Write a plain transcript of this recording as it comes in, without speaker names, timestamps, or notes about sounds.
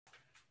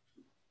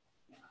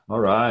All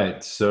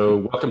right, so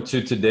welcome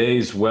to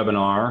today's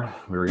webinar.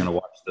 We're going to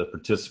watch the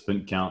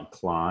participant count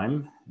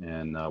climb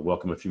and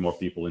welcome a few more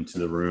people into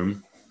the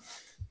room.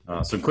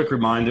 Some quick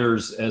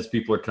reminders as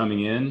people are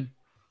coming in.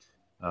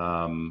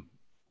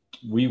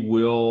 We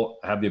will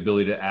have the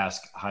ability to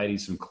ask Heidi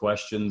some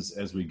questions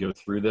as we go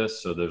through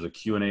this. So there's a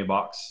Q&A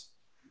box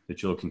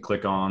that you can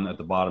click on at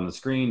the bottom of the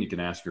screen. You can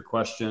ask your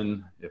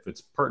question. If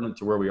it's pertinent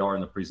to where we are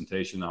in the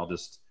presentation, I'll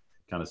just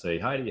kind of say,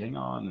 Heidi, hang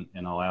on,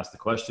 and I'll ask the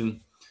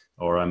question.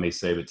 Or I may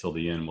save it till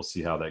the end. We'll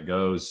see how that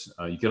goes.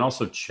 You can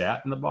also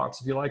chat in the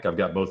box if you like. I've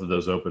got both of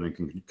those open and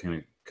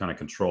can kind of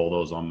control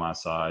those on my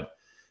side,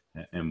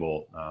 and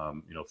we'll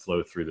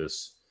flow through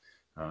this.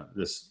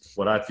 This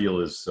what I feel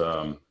is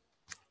a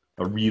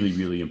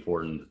really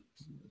important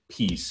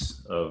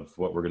piece of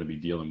what we're going to be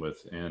dealing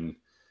with. And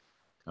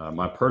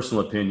my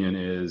personal opinion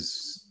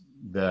is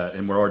that,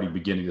 and we're already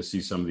beginning to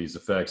see some of these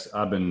effects.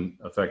 I've been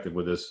affected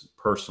with this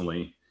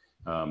personally.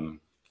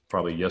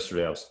 Probably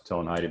yesterday, I was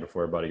telling Heidi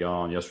before everybody got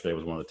on, yesterday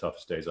was one of the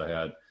toughest days I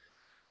had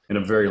in a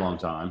very long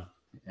time.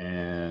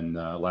 And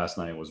last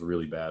night was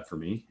really bad for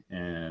me.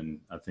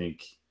 And I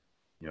think,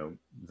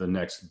 the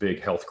next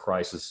big health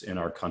crisis in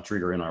our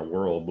country or in our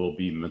world will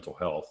be mental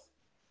health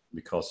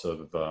because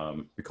of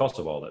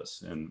all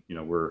this. And,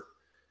 we're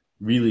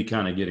really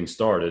kind of getting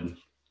started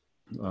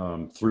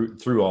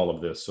through all of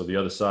this. So the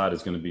other side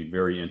is going to be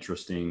very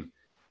interesting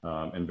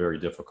and very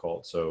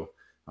difficult. So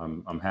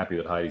I'm happy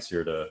that Heidi's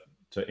here to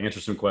answer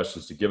some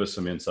questions, to give us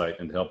some insight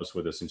and to help us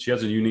with this. And she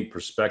has a unique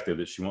perspective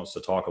that she wants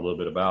to talk a little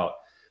bit about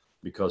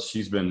because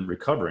she's been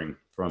recovering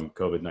from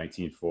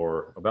COVID-19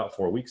 for about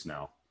 4 weeks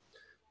now.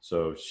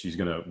 So she's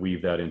going to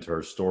weave that into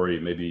her story.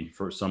 Maybe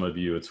for some of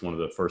you, it's one of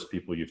the first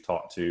people you've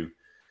talked to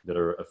that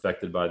are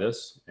affected by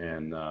this.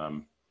 And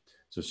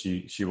so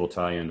she will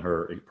tie in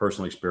her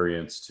personal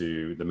experience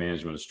to the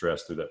management of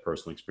stress through that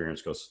personal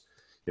experience, because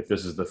if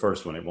this is the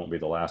first one, it won't be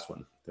the last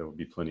one. There will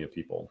be plenty of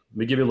people. Let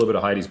me give you a little bit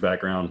of Heidi's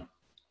background.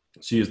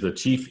 She is the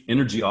Chief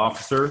Energy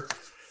Officer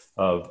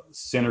of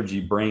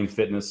Synergy Brain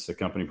Fitness, a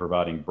company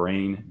providing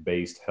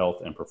brain-based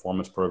health and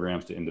performance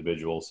programs to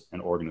individuals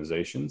and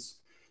organizations.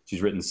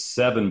 She's written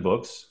 7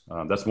 books.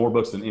 That's more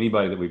books than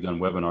anybody that we've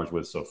done webinars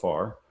with so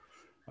far.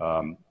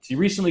 She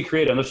recently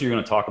created, I know you're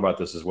going to talk about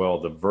this as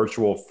well, the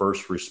Virtual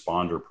First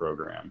Responder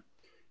Program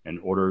in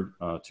order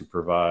to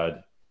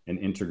provide and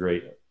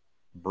integrate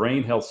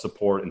brain health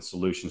support and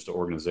solutions to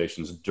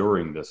organizations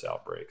during this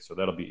outbreak. So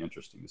that'll be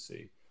interesting to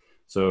see.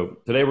 So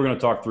today we're going to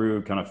talk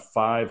through kind of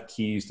 5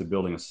 keys to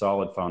building a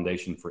solid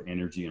foundation for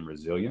energy and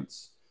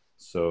resilience,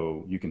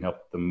 so you can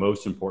help the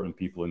most important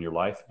people in your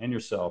life and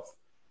yourself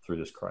through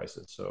this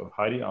crisis. So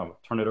Heidi, I'll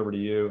turn it over to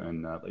you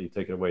and let you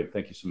take it away.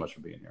 Thank you so much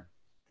for being here.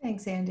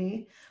 Thanks,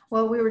 Andy.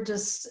 Well, we were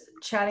just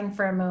chatting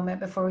for a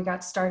moment before we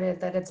got started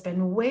that it's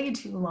been way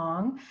too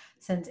long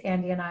since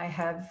Andy and I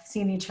have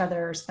seen each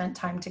other or spent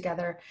time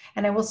together.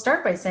 And I will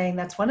start by saying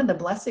that's one of the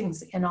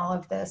blessings in all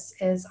of this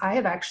is I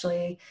have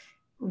actually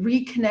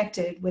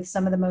reconnected with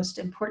some of the most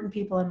important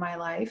people in my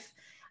life,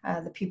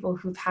 the people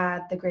who've had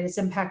the greatest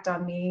impact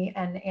on me.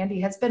 And Andy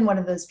has been one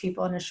of those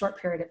people in a short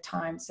period of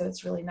time. So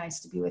it's really nice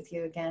to be with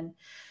you again.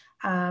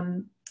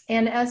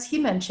 And as he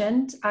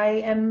mentioned, I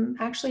am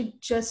actually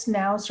just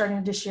now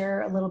starting to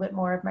share a little bit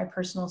more of my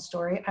personal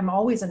story. I'm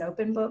always an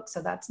open book,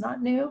 so that's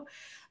not new.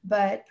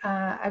 But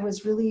I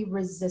was really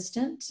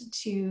resistant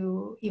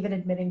to even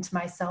admitting to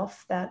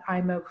myself that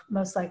I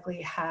most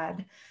likely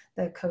had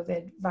the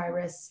COVID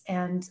virus.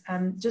 And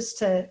just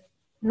to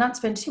not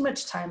spend too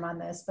much time on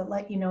this, but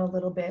let you know a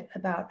little bit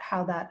about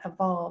how that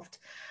evolved.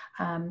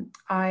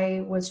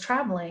 I was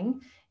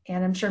traveling,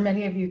 and I'm sure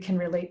many of you can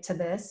relate to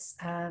this.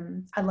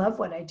 I love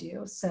what I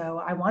do,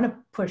 so I want to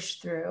push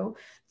through.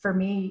 For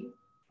me,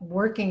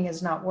 working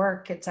is not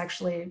work. It's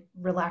actually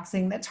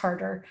relaxing that's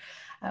harder,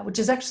 which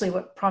is actually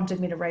what prompted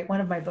me to write one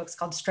of my books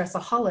called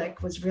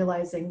Stressaholic, was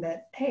realizing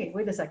that, hey,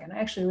 wait a second, I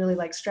actually really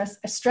like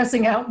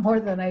stressing out more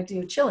than I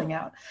do chilling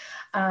out.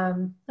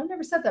 I've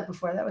never said that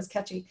before. That was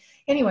catchy.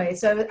 Anyway,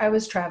 so I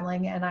was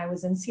traveling and I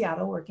was in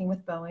Seattle working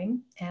with Boeing,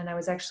 and I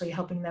was actually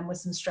helping them with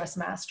some stress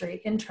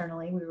mastery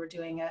internally. We were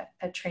doing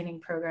a training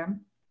program.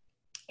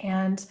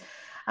 And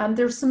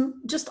there's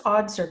some just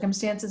odd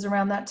circumstances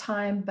around that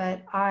time,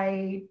 but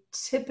I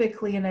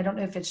typically, and I don't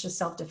know if it's just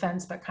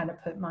self-defense, but kind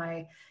of put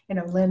my,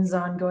 lens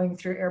on going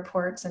through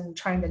airports and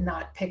trying to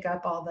not pick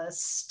up all the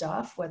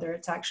stuff, whether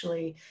it's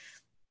actually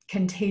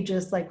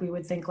contagious like we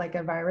would think like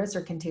a virus,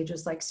 or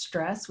contagious like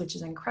stress, which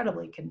is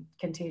incredibly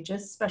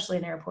contagious, especially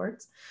in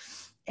airports.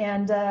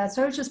 And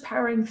so I was just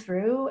powering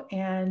through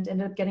and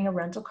ended up getting a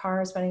rental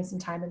car, spending some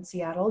time in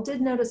Seattle. Did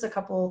notice a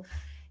couple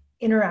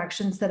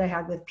interactions that I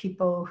had with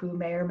people who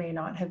may or may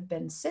not have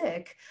been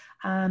sick.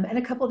 And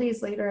a couple of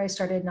days later, I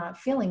started not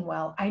feeling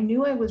well. I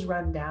knew I was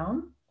run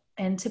down.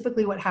 And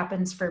typically what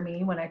happens for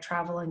me when I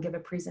travel and give a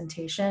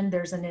presentation,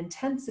 there's an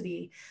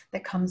intensity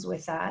that comes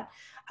with that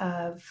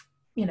of,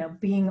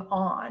 being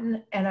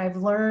on. And I've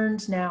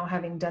learned now,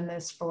 having done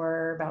this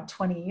for about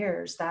 20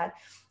 years, that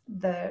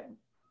the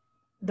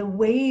the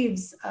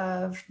waves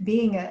of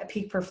being a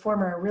peak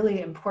performer are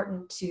really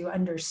important to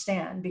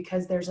understand,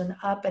 because there's an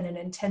up and an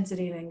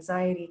intensity and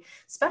anxiety,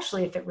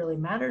 especially if it really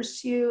matters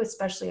to you,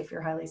 especially if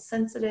you're highly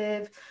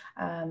sensitive,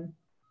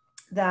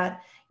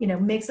 that, you know,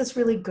 makes us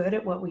really good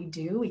at what we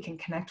do. We can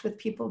connect with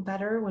people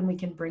better when we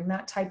can bring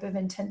that type of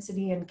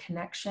intensity and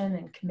connection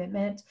and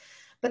commitment.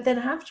 But then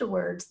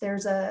afterwards,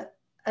 there's a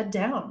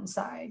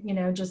downside, you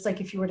know, just like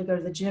if you were to go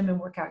to the gym and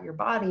work out your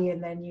body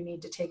and then you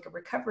need to take a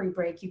recovery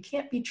break, you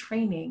can't be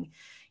training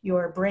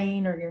your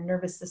brain or your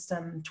nervous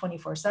system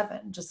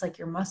 24/7, just like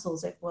your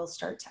muscles, it will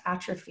start to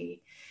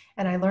atrophy.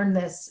 And I learned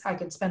this, I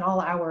could spend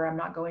all hour, I'm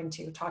not going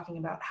to, talking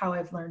about how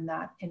I've learned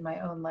that in my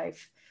own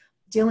life,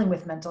 dealing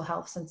with mental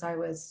health since I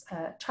was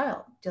a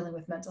child, dealing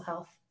with mental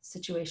health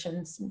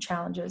situations and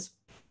challenges.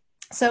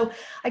 So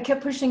I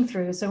kept pushing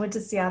through. So I went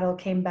to Seattle,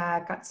 came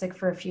back, got sick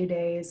for a few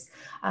days,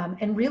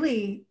 and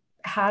really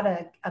had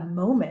a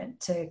moment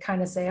to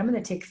kind of say, I'm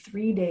going to take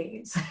 3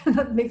 days.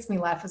 That makes me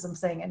laugh as I'm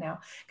saying it now,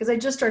 because I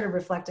just started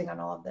reflecting on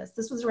all of this.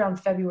 This was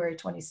around February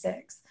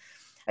 26th.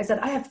 I said,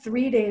 I have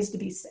 3 days to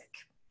be sick,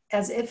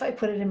 as if I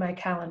put it in my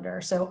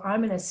calendar. So I'm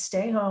going to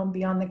stay home,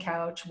 be on the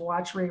couch,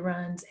 watch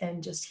reruns,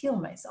 and just heal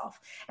myself.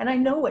 And I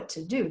know what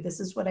to do. This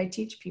is what I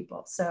teach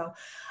people. So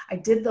I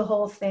did the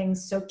whole thing,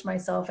 soaked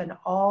myself in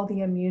all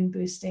the immune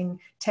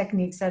boosting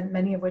techniques, and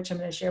many of which I'm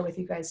going to share with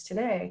you guys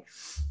today.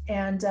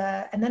 And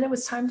then it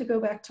was time to go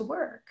back to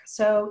work.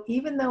 So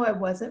even though I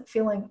wasn't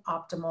feeling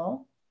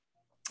optimal,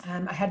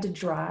 I had to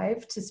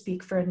drive to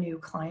speak for a new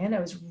client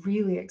I was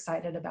really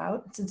excited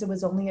about. Since it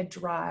was only a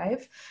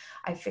drive,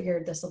 I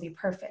figured this will be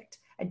perfect.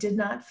 I did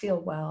not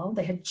feel well.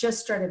 They had just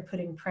started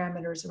putting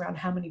parameters around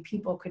how many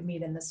people could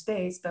meet in the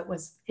space, but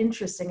what's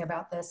interesting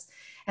about this,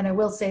 and I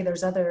will say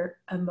there's other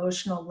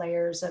emotional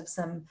layers of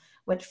some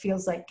what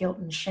feels like guilt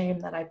and shame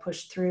that I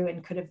pushed through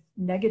and could have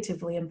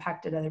negatively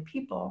impacted other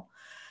people,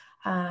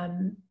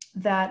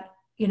 that,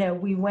 you know,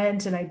 we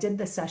went and I did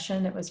the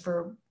session. It was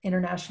for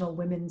International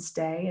Women's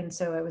Day. And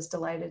so I was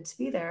delighted to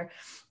be there.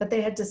 But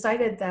they had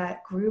decided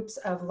that groups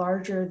of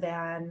larger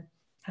than,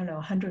 I don't know,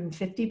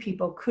 150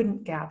 people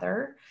couldn't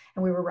gather.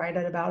 And we were right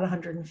at about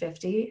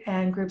 150.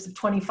 And groups of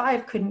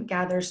 25 couldn't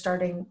gather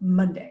starting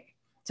Monday.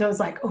 So it was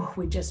like, oh,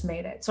 we just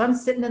made it. So I'm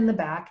sitting in the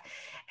back.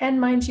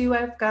 And mind you,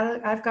 I've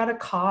got a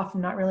cough.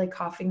 I'm not really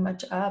coughing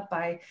much up.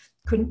 I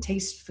couldn't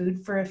taste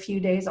food for a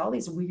few days, all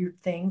these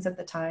weird things at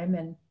the time.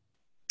 And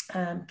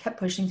kept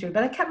pushing through,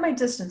 but I kept my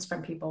distance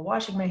from people,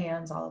 washing my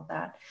hands, all of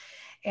that.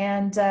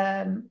 And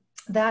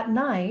that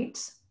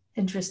night,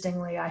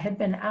 interestingly, I had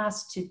been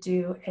asked to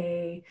do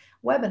a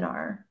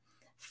webinar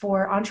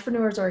for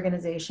Entrepreneurs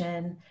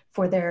Organization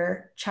for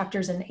their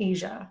chapters in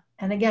Asia.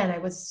 And again, I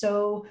was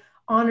so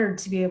honored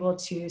to be able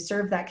to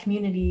serve that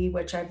community,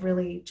 which I've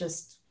really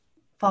just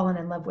fallen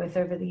in love with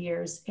over the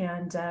years.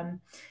 And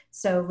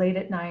so late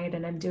at night,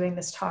 and I'm doing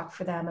this talk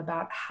for them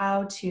about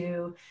how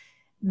to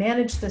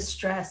manage the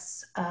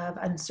stress of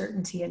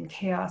uncertainty and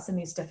chaos in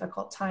these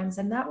difficult times.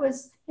 And that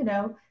was, you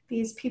know,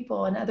 these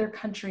people in other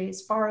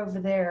countries far over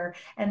there.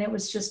 And it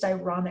was just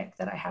ironic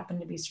that I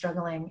happened to be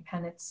struggling.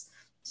 And it's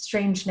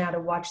strange now to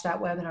watch that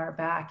webinar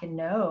back and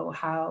know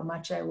how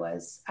much I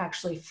was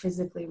actually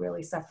physically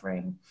really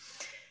suffering.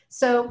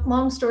 So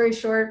long story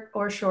short,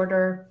 or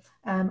shorter,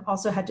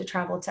 also had to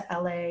travel to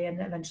LA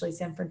and eventually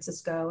San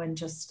Francisco, and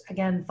just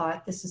again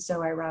thought, this is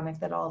so ironic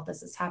that all of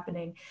this is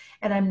happening.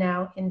 And I'm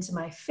now into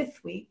my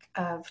 5th week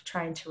of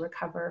trying to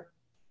recover.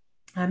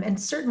 And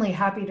certainly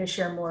happy to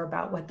share more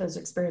about what those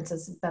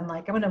experiences have been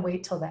like. I'm going to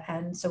wait till the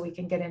end so we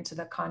can get into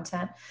the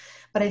content.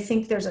 But I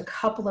think there's a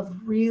couple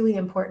of really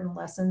important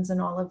lessons in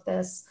all of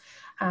this.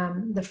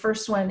 The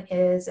first one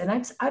is, and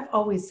I've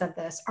always said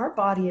this, our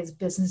body is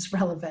business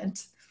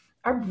relevant.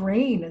 Our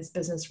brain is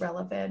business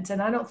relevant.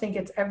 And I don't think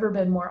it's ever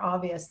been more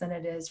obvious than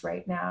it is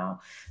right now.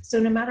 So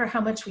no matter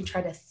how much we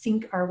try to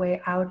think our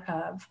way out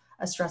of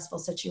a stressful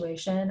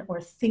situation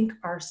or think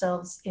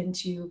ourselves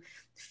into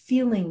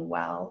feeling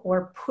well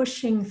or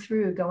pushing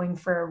through going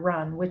for a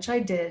run, which I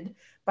did,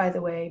 by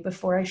the way,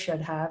 before I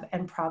should have,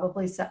 and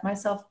probably set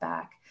myself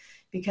back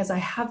because I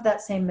have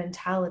that same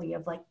mentality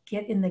of like,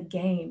 get in the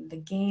game. The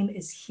game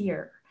is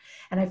here.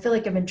 And I feel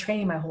like I've been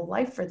training my whole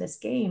life for this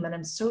game. And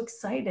I'm so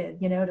excited,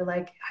 you know, to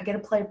like, I get to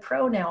play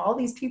pro now. All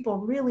these people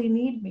really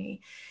need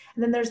me.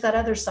 And then there's that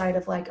other side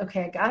of like,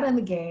 okay, I got in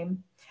the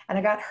game and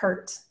I got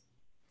hurt.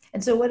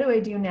 And so what do I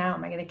do now?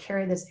 Am I going to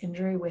carry this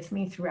injury with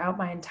me throughout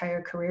my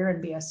entire career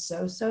and be a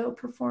so-so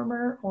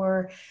performer?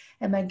 Or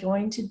am I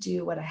going to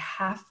do what I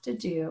have to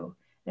do?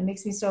 It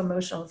makes me so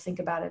emotional to think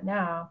about it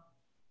now.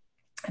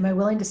 Am I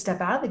willing to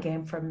step out of the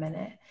game for a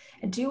minute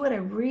and do what I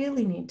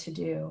really need to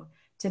do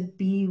to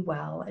be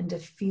well and to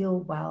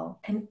feel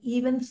well? And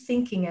even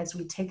thinking as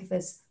we take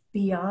this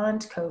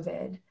beyond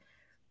COVID,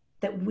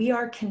 that we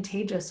are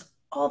contagious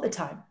all the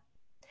time,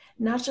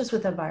 not just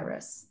with a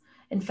virus.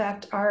 In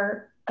fact,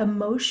 our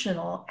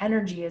emotional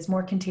energy is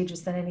more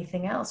contagious than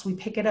anything else. We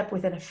pick it up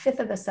within 1/5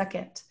 of a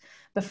second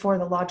before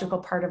the logical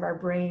part of our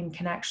brain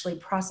can actually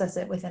process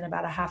it within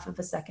about 1/2 of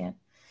a second.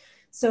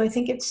 So I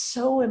think it's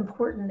so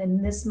important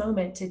in this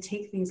moment to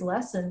take these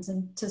lessons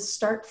and to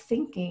start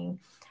thinking,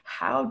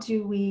 how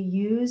do we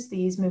use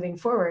these moving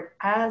forward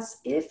as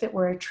if it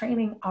were a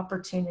training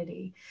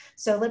opportunity?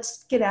 So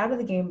let's get out of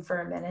the game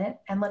for a minute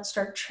and let's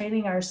start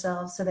training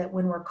ourselves so that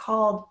when we're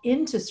called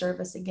into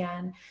service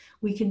again,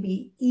 we can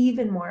be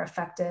even more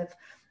effective.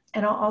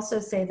 And I'll also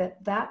say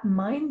that that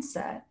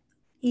mindset,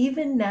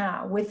 even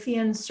now with the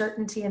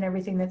uncertainty and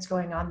everything that's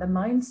going on, the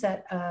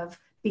mindset of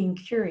being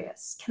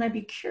curious. Can I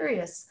be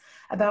curious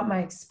about my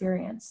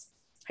experience?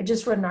 I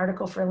just wrote an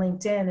article for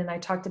LinkedIn and I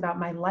talked about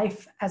my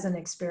life as an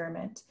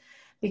experiment,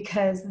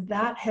 because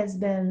that has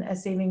been a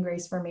saving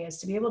grace for me, is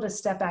to be able to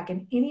step back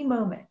in any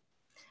moment.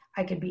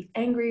 I could be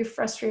angry,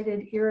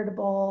 frustrated,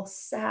 irritable,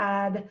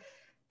 sad,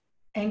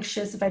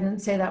 anxious, if I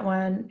didn't say that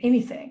one,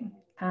 anything.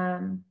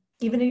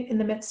 Even in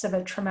the midst of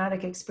a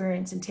traumatic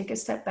experience, and take a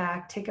step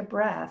back, take a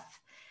breath,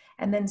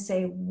 and then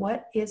say,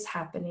 what is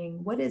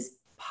happening? What is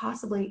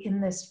possibly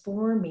in this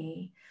for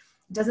me?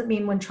 It doesn't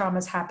mean when trauma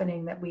is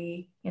happening that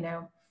we,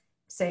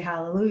 say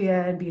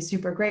hallelujah and be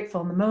super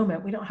grateful in the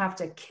moment. We don't have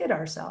to kid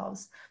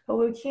ourselves, but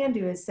what we can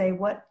do is say,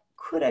 what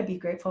could I be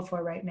grateful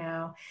for right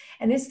now?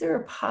 And is there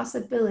a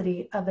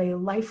possibility of a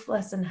life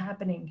lesson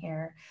happening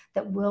here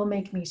that will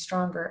make me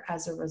stronger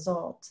as a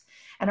result?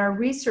 And our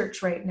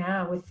research right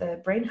now with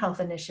the Brain Health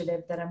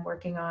Initiative that I'm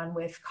working on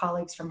with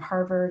colleagues from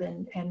Harvard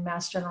and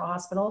Mass General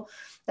Hospital,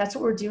 that's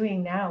what we're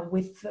doing now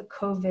with the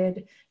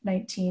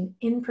COVID-19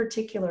 in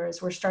particular,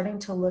 is we're starting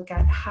to look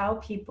at how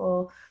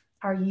people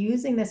are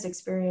using this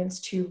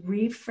experience to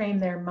reframe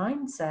their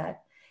mindset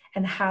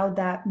and how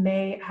that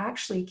may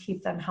actually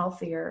keep them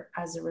healthier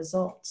as a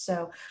result.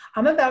 So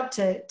I'm about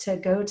to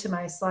go to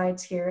my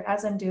slides here.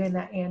 As I'm doing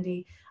that,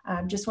 Andy,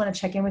 just want to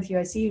check in with you.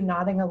 I see you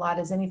nodding a lot.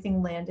 Is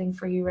anything landing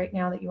for you right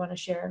now that you want to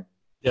share?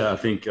 Yeah, I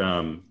think,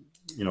 a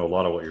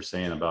lot of what you're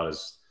saying about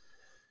is,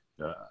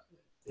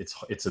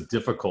 it's a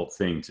difficult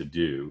thing to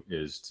do,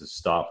 is to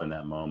stop in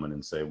that moment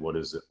and say, what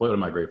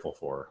am I grateful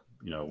for?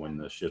 When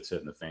the shit's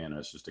hitting the fan and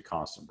it's just a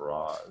constant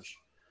barrage.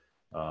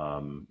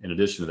 In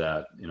addition to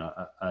that,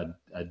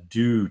 I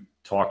do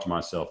talk to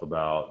myself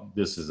about,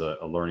 this is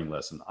a learning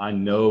lesson. I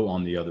know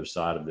on the other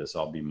side of this,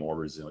 I'll be more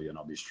resilient,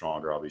 I'll be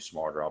stronger, I'll be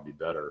smarter, I'll be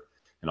better,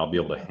 and I'll be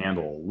able to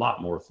handle a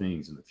lot more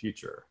things in the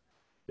future.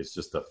 It's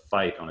just a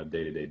fight on a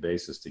day-to-day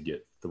basis to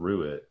get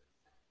through it.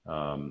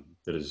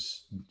 That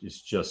is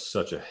just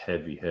such a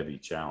heavy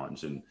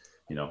challenge. And,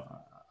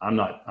 I'm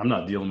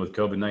not dealing with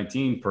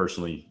COVID-19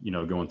 personally,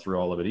 going through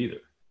all of it either.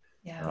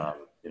 Yeah.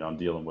 I'm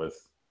dealing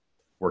with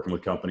working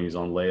with companies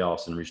on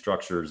layoffs and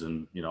restructures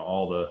and,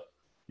 all the,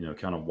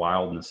 kind of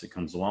wildness that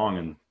comes along.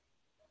 And,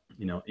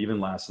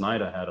 even last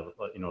night I had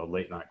a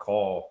late night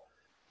call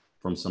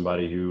from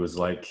somebody who was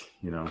like,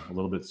 a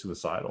little bit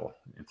suicidal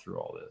and through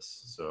all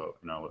this. So,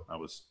 I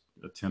was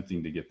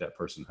attempting to get that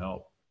person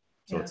help.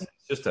 So yeah.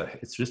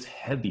 It's just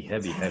heavy.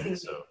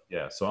 So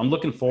yeah, so I'm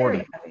looking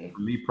forward to, for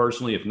me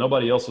personally, if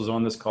nobody else was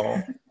on this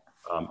call,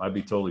 I'd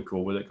be totally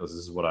cool with it, because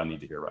this is what I need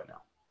to hear right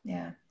now.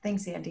 Yeah.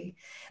 Thanks, Andy.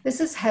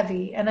 This is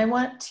heavy. And I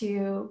want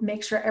to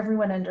make sure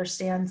everyone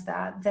understands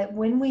that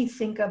when we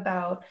think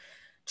about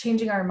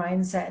changing our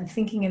mindset and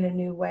thinking in a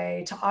new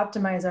way to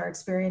optimize our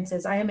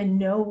experiences, I am in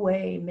no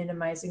way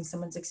minimizing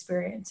someone's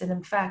experience. And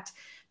in fact,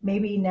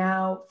 maybe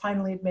now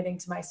finally admitting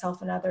to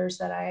myself and others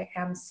that I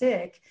am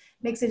sick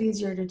makes it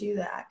easier to do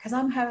that, because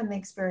I'm having the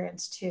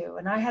experience too.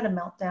 And I had a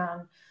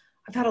meltdown.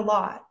 I've had a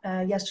lot.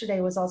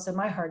 Yesterday was also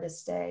my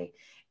hardest day.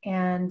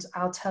 And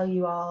I'll tell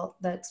you all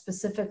that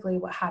specifically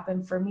what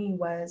happened for me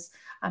was,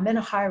 I'm in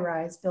a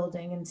high-rise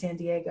building in San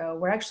Diego.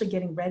 We're actually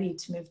getting ready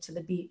to move to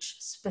the beach,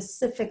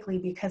 specifically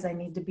because I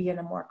need to be in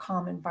a more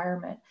calm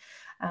environment.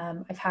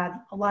 I've had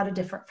a lot of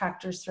different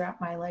factors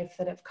throughout my life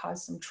that have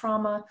caused some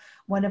trauma,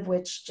 one of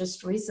which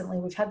just recently,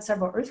 we've had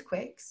several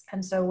earthquakes.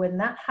 And so when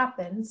that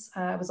happens,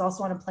 I was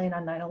also on a plane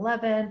on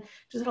 9/11,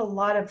 just had a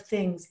lot of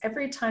things.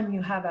 Every time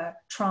you have a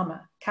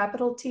trauma,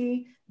 capital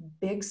T,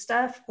 big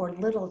stuff, or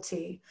little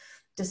t,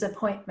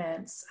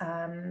 disappointments,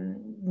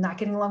 not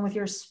getting along with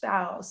your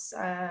spouse,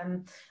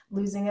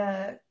 losing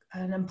an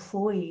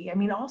employee,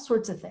 all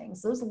sorts of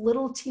things. Those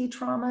little t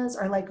traumas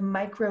are like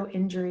micro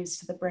injuries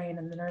to the brain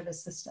and the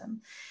nervous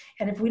system.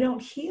 And if we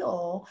don't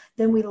heal,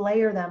 then we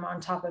layer them on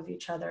top of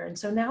each other. And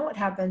so now what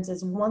happens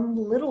is one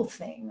little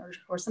thing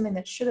or something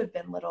that should have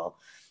been little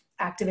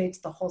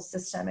activates the whole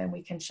system and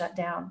we can shut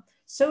down.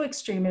 So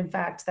extreme, in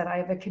fact, that I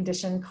have a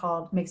condition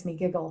called, makes me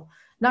giggle,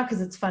 not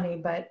because it's funny,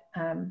 but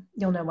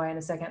you'll know why in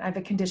a second. I have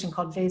a condition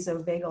called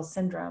vasovagal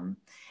syndrome.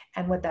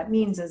 And what that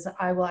means is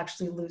I will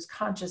actually lose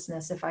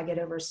consciousness if I get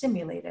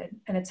overstimulated.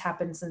 And it's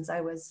happened since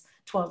I was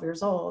 12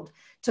 years old. It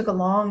took a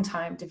long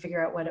time to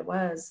figure out what it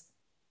was.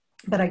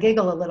 But I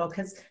giggle a little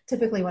because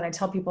typically when I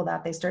tell people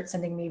that, they start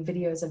sending me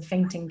videos of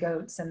fainting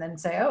goats and then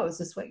say, oh, is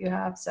this what you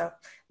have? So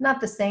not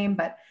the same,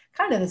 but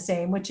kind of the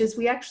same, which is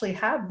we actually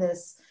have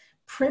this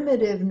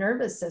primitive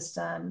nervous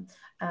system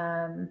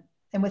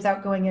And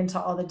without going into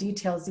all the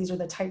details, these are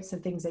the types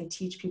of things they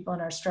teach people in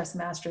our stress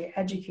mastery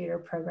educator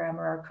program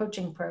or our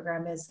coaching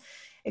program, is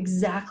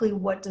exactly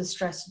what does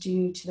stress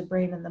do to the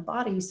brain and the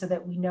body so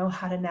that we know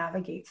how to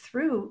navigate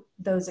through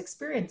those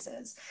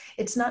experiences.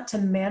 It's not to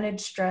manage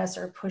stress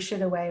or push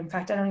it away. In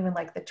fact, I don't even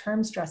like the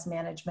term stress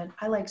management.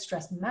 I like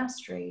stress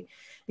mastery,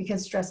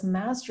 because stress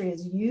mastery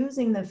is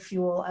using the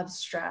fuel of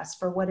stress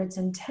for what it's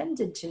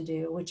intended to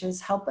do, which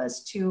is help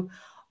us to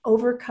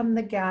overcome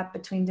the gap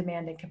between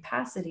demand and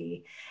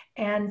capacity,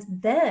 and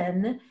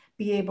then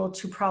be able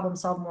to problem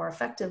solve more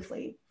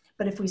effectively.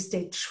 But if we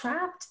stay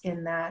trapped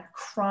in that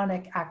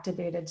chronic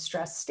activated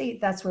stress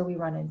state, that's where we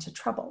run into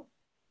trouble.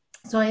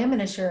 So I am going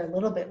to share a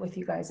little bit with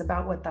you guys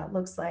about what that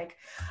looks like.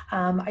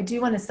 I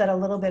do want to set a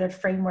little bit of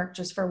framework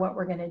just for what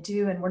we're going to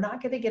do. And we're not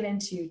going to get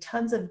into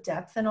tons of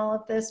depth in all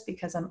of this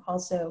because I'm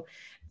also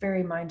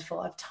very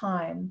mindful of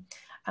time.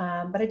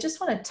 But I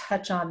just want to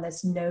touch on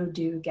this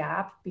no-do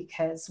gap,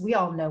 because we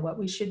all know what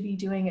we should be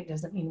doing. It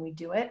doesn't mean we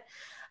do it.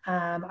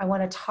 I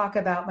want to talk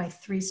about my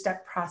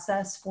 3-step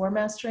process for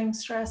mastering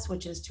stress,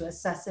 which is to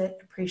assess it,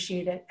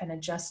 appreciate it, and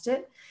adjust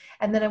it.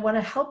 And then I want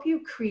to help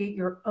you create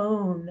your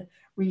own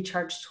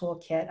recharge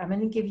toolkit. I'm going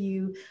to give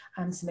you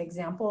some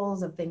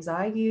examples of things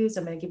I use.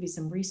 I'm going to give you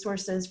some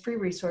resources, free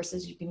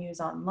resources you can use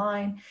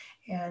online.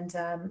 And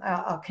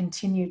I'll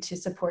continue to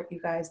support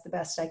you guys the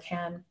best I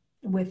can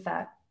with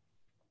that.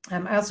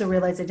 I also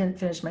realized I didn't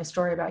finish my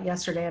story about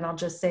yesterday, and I'll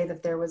just say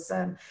that there was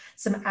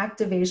some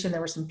activation.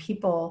 There were some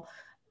people,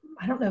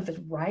 I don't know if it's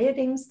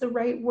rioting's the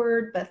right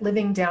word, but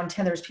living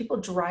downtown, there's people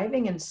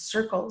driving in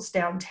circles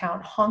downtown,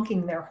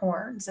 honking their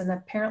horns. And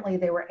apparently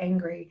they were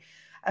angry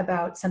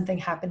about something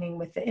happening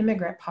with the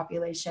immigrant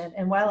population.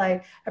 And while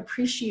I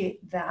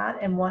appreciate that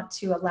and want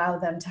to allow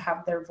them to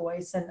have their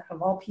voice, and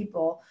of all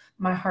people,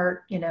 my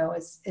heart,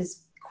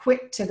 is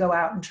quick to go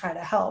out and try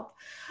to help.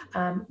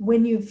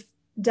 When you've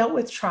dealt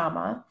with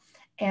trauma,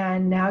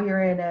 and now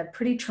you're in a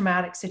pretty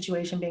traumatic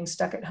situation, being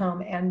stuck at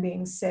home and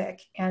being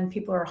sick, and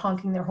people are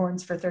honking their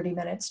horns for 30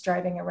 minutes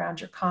driving around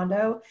your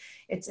condo,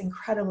 it's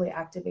incredibly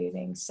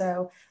activating.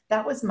 So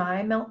that was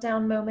my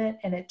meltdown moment,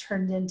 and it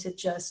turned into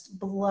just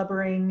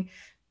blubbering,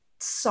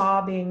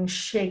 sobbing,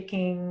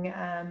 shaking.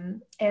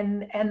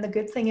 And the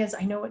good thing is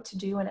I know what to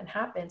do when it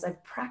happens.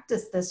 I've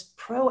practiced this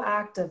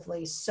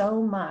proactively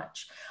so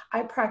much.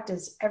 I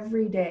practice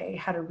every day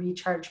how to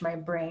recharge my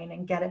brain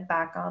and get it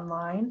back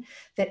online,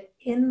 that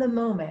in the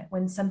moment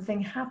when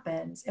something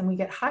happens and we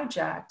get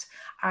hijacked,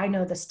 I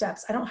know the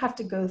steps. I don't have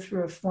to go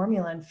through a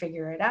formula and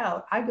figure it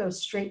out. I go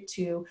straight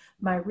to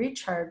my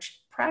recharge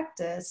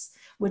practice,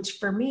 which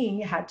for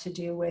me had to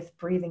do with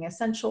breathing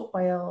essential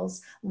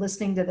oils,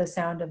 listening to the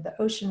sound of the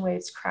ocean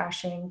waves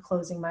crashing,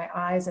 closing my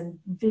eyes and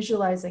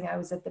visualizing I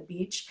was at the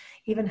beach,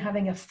 even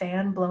having a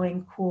fan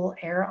blowing cool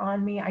air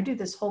on me. I do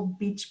this whole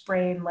beach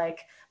brain like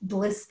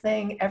bliss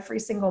thing every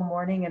single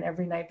morning and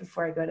every night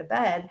before I go to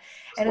bed.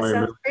 And it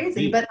sounds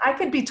crazy, but I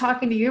could be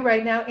talking to you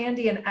right now,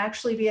 Andy, and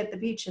actually be at the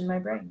beach in my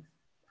brain.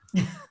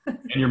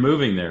 And you're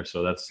moving there,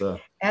 so that's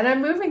and I'm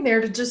moving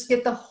there to just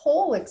get the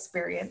whole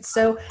experience.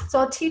 So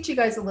I'll teach you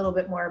guys a little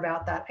bit more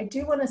about that. I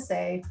do want to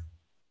say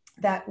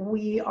that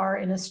we are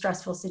in a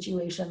stressful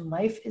situation.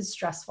 Life is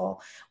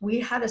stressful.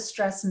 We had a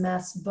stress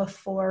mess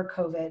before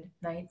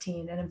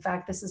COVID-19. And in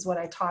fact, this is what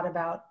I taught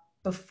about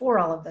before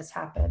all of this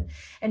happened.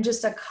 And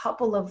just a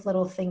couple of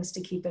little things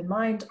to keep in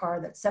mind are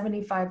that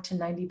 75 to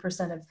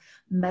 90% of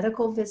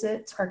medical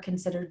visits are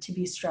considered to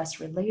be stress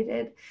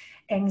related.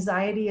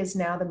 Anxiety is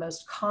now the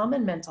most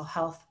common mental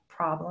health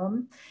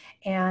problem.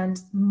 And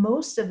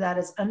most of that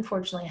is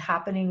unfortunately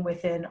happening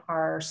within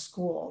our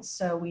schools.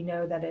 So we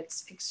know that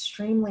it's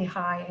extremely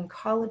high in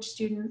college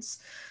students.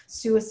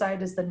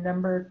 Suicide is the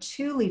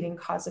 #2 leading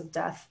cause of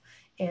death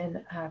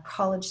in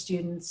college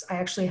students. I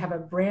actually have a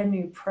brand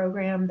new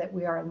program that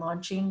we are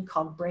launching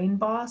called Brain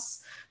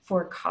Boss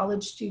for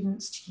college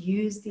students to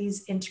use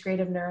these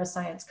integrative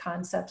neuroscience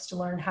concepts to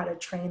learn how to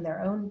train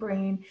their own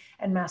brain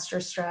and master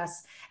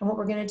stress. And what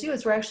we're going to do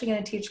is we're actually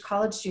going to teach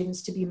college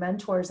students to be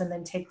mentors and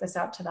then take this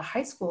out to the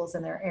high schools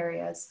in their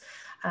areas.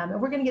 And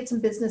we're going to get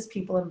some business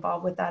people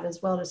involved with that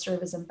as well to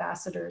serve as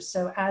ambassadors.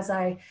 So as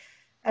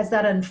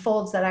that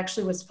unfolds, that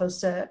actually was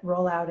supposed to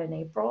roll out in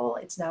April.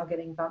 It's now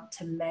getting bumped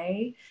to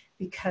May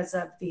because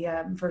of the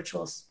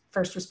virtual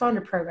first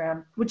responder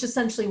program, which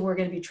essentially we're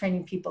going to be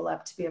training people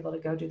up to be able to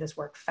go do this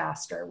work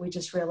faster. We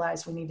just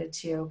realized we needed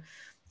to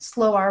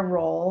slow our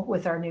roll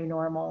with our new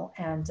normal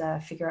and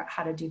figure out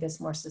how to do this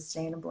more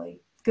sustainably.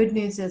 Good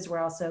news is we're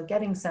also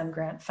getting some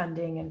grant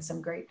funding and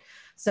some great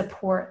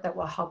support that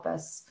will help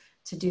us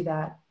to do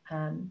that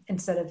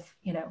instead of,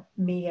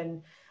 me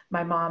and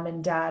my mom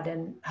and dad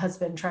and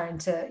husband trying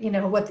to,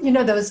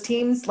 those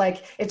teams,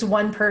 like it's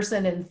one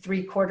person and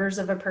 3/4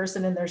 of a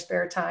person in their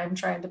spare time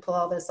trying to pull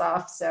all this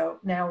off. So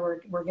now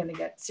we're going to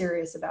get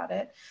serious about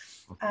it.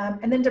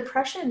 And then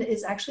depression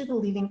is actually the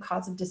leading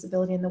cause of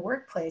disability in the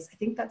workplace. I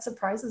think that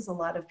surprises a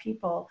lot of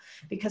people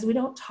because we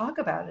don't talk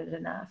about it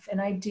enough.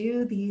 And I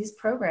do these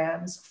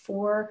programs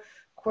for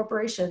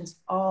corporations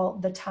all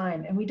the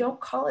time. And we don't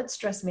call it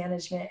stress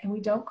management, and we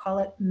don't call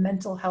it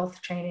mental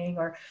health training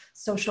or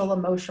social,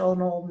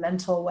 emotional,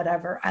 mental,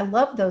 whatever. I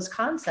love those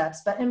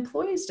concepts, but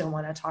employees don't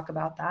want to talk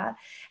about that.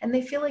 And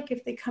they feel like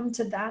if they come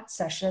to that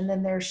session,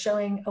 then they're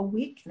showing a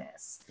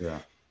weakness. Yeah.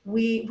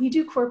 We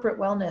do corporate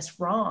wellness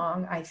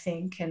wrong, I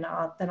think, and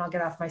then I'll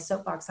get off my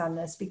soapbox on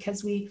this,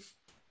 because we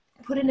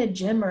put in a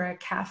gym or a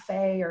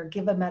cafe or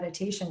give a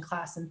meditation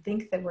class and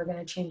think that we're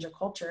going to change a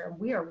culture. And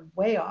we are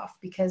way off,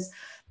 because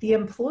the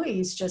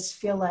employees just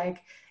feel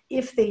like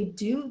if they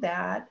do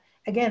that,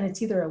 again,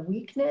 it's either a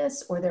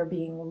weakness or they're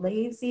being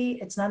lazy.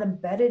 It's not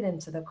embedded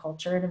into the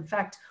culture. And in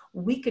fact,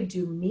 we could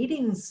do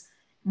meetings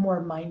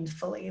more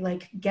mindfully,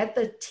 like get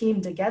the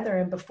team together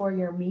and before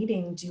your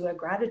meeting, do a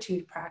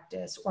gratitude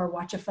practice or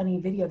watch a funny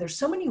video. There's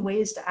so many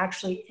ways to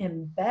actually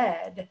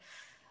embed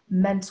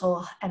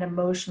mental and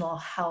emotional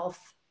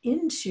health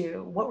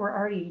into what we're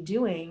already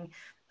doing.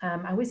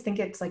 I always think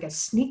it's like a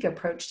sneak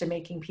approach to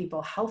making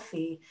people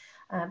healthy.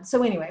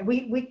 So anyway,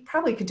 we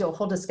probably could do a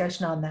whole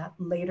discussion on that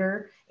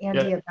later,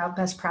 Andy, about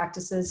best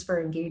practices for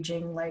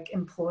engaging like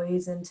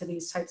employees into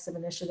these types of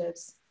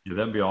initiatives. Yeah,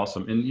 that'd be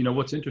awesome. And you know,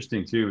 what's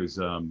interesting too is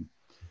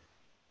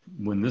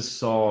when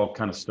this all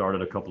kind of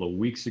started a couple of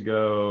weeks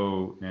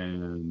ago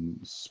and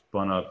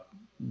spun up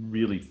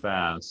really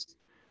fast,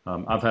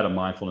 I've had a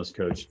mindfulness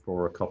coach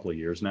for a couple of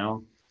years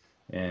now.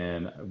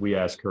 And we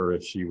asked her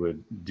if she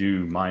would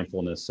do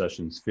mindfulness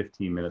sessions,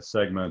 15-minute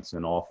segments,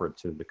 and offer it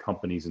to the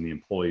companies and the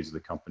employees of the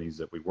companies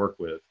that we work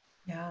with.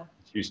 Yeah.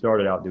 She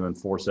started out doing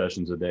 4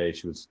 sessions a day.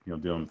 She was,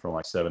 doing from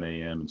like 7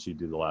 a.m. and she'd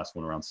do the last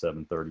one around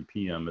 7:30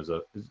 p.m. as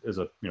a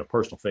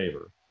personal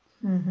favor.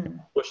 Mm-hmm.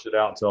 Pushed it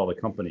out to all the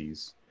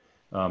companies,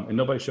 and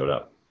nobody showed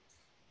up.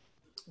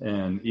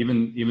 And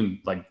even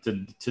like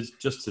to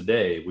just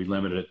today, we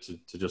limited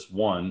it to just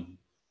 1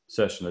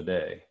 session a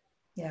day.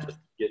 Yeah. Just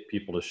to get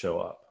people to show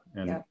up.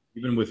 And yeah.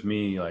 even with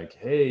me, like,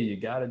 hey, you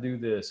got to do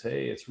this.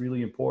 Hey, it's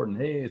really important.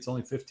 Hey, it's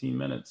only 15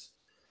 minutes.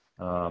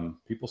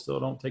 People still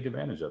don't take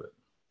advantage of it.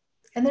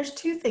 And there's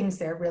 2 things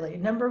there, really.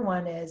 Number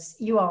one is,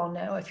 you all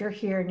know, if you're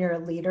here and you're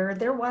a leader,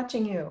 they're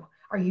watching you.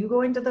 Are you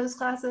going to those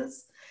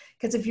classes?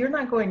 Because if you're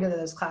not going to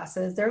those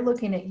classes, they're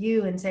looking at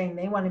you and saying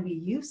they want to be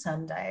you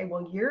someday.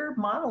 Well, you're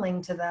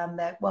modeling to them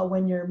that, well,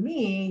 when you're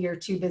me, you're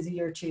too busy,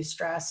 you're too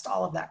stressed,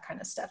 all of that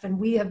kind of stuff. And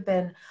we have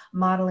been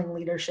modeling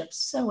leadership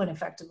so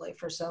ineffectively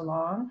for so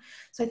long.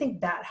 So I think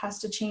that has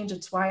to change.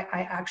 It's why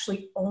I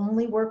actually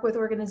only work with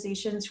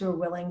organizations who are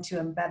willing to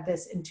embed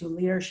this into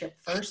leadership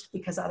first,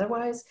 because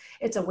otherwise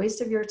it's a waste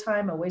of your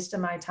time, a waste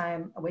of my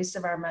time, a waste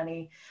of our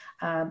money.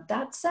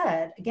 That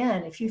said,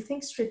 again, if you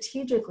think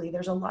strategically,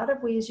 there's a lot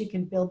of ways you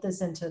can build this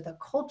into the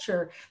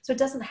culture. So it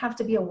doesn't have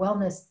to be a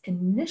wellness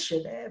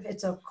initiative.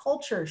 It's a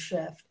culture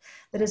shift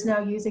that is now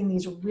using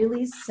these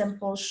really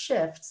simple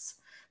shifts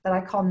that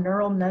I call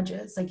neural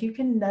nudges. Like you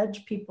can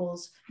nudge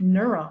people's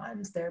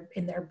neurons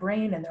in their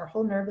brain and their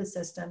whole nervous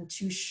system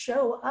to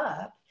show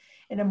up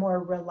in a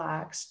more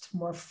relaxed,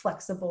 more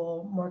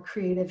flexible, more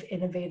creative,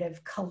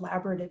 innovative,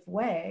 collaborative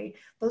way.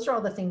 Those are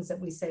all the things that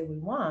we say we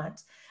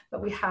want,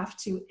 but we have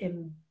to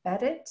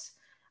embed it.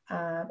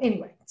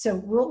 Anyway, so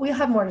we'll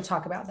have more to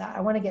talk about that. I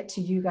want to get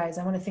to you guys.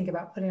 I want to think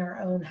about putting our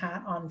own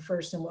hat on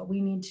first and what we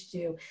need to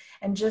do.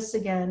 And just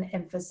again,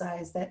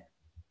 emphasize that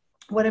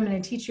what I'm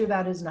going to teach you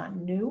about is not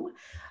new.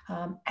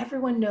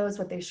 Everyone knows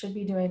what they should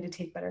be doing to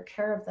take better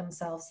care of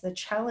themselves. The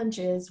challenge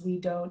is we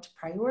don't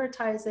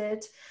prioritize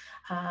it.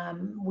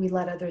 We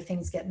let other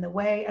things get in the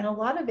way. And a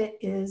lot of it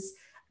is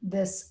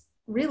this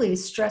really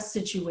stress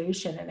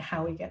situation and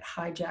how we get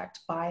hijacked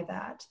by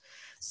that.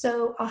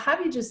 So I'll have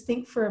you just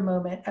think for a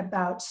moment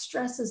about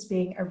stress as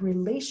being a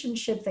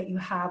relationship that you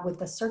have with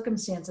the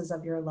circumstances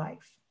of your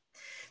life.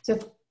 So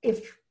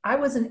if I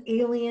was an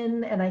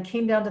alien and I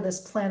came down to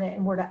this planet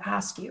and were to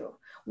ask you,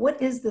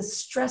 what is the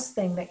stress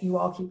thing that you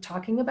all keep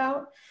talking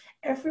about?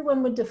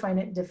 Everyone would define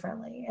it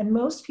differently. And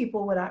most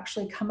people would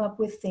actually come up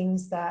with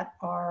things that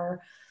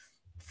are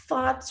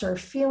thoughts or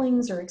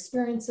feelings or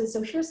experiences.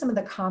 So here's some of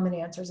the common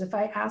answers. If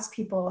I ask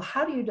people,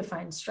 how do you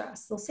define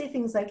stress? They'll say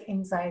things like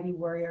anxiety,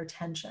 worry, or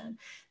tension.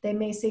 They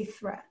may say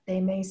threat. They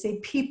may say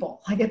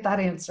people. I get that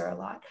answer a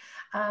lot.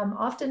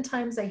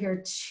 Oftentimes I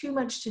hear too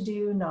much to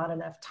do, not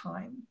enough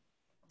time.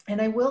 And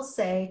I will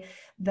say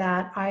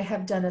that I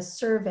have done a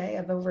survey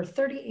of over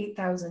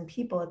 38,000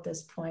 people at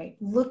this point,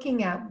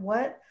 looking at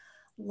what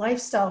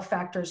lifestyle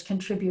factors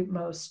contribute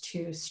most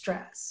to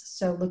stress.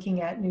 So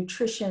looking at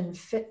nutrition,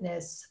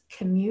 fitness,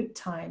 commute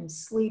time,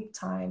 sleep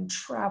time,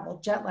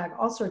 travel, jet lag,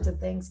 all sorts of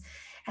things.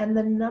 And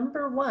the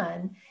number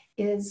one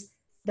is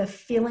the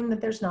feeling that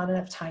there's not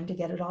enough time to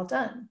get it all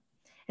done.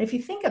 And if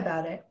you think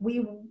about it,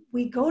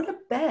 we go to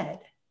bed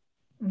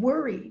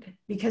worried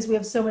because we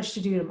have so much to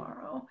do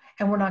tomorrow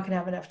and we're not going to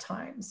have enough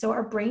time. So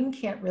our brain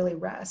can't really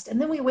rest.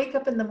 And then we wake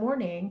up in the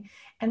morning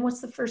and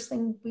what's the first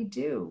thing we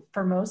do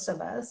for most of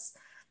us?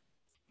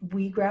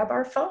 we grab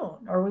our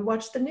phone, or we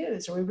watch the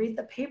news, or we read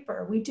the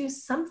paper. We do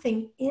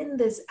something in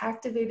this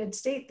activated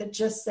state that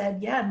just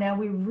said, yeah, now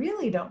we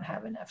really don't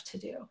have enough to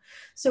do.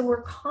 So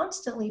we're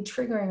constantly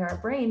triggering our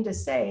brain to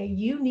say,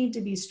 you need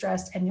to be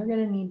stressed and you're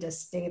going to need to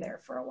stay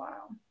there for a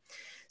while.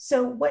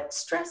 So what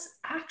stress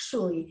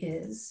actually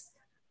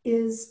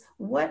is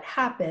what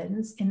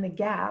happens in the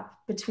gap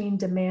between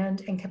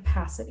demand and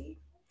capacity.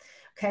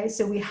 Okay,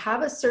 so we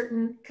have a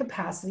certain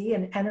capacity,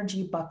 an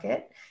energy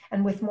bucket,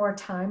 and with more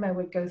time, I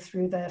would go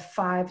through the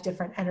 5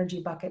 different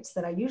energy buckets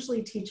that I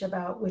usually teach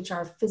about, which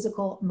are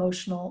physical,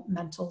 emotional,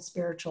 mental,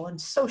 spiritual, and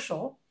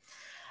social.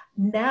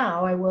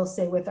 Now, I will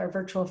say with our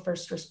virtual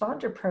first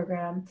responder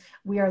program,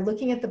 we are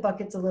looking at the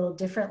buckets a little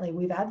differently.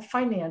 We've added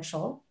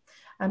financial.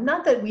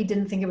 Not that we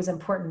didn't think it was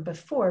important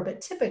before,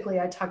 but typically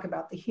I talk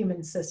about the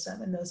human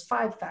system and those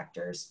 5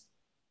 factors.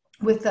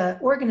 With the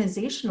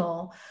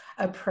organizational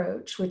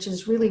approach, which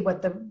is really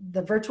what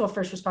the virtual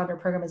first responder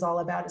program is all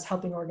about, is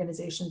helping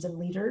organizations and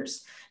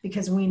leaders,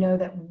 because we know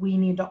that we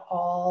need to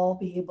all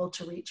be able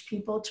to reach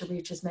people, to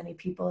reach as many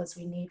people as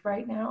we need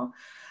right now,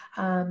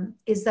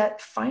 is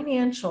that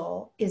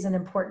financial is an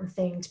important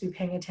thing to be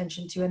paying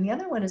attention to. And the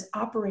other one is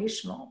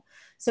operational.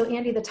 So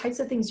Andy, the types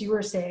of things you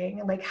were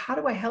saying, like, how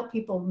do I help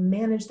people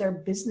manage their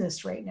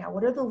business right now?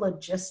 What are the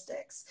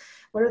logistics?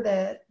 What are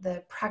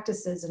the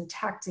practices and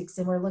tactics?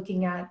 And we're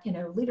looking at,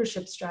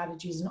 leadership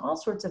strategies and all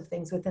sorts of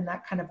things within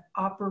that kind of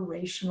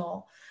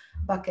operational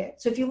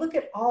bucket. So if you look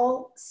at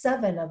all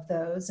 7 of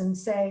those and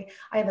say,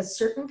 I have a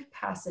certain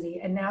capacity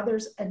and now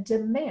there's a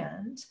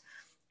demand,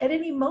 at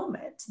any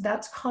moment,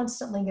 that's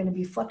constantly going to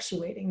be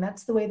fluctuating.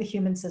 That's the way the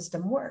human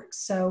system works.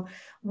 So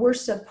we're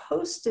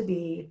supposed to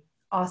be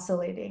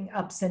oscillating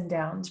ups and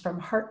downs, from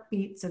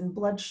heartbeats and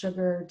blood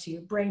sugar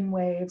to brain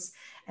waves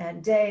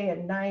and day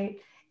and night.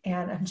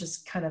 And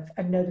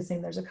I'm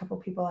noticing there's a couple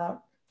people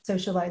out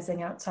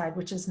socializing outside,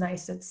 which is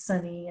nice. It's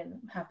sunny and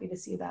I'm happy to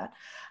see that.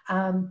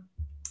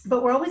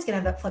 But we're always going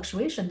to have that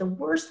fluctuation. The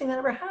worst thing that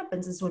ever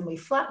happens is when we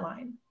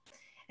flatline.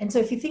 And so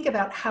if you think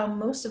about how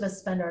most of us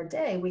spend our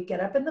day, we get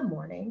up in the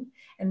morning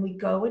and we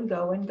go and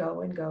go and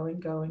go and go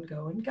and go and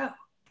go and go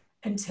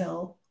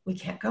until we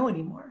can't go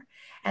anymore.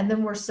 And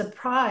then we're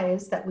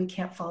surprised that we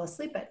can't fall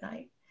asleep at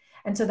night.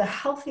 And so the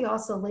healthy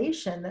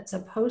oscillation that's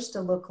supposed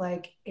to look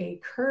like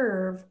a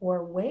curve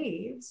or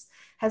waves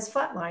has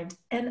flatlined.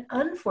 And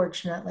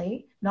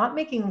unfortunately, not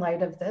making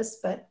light of this,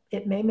 but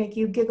it may make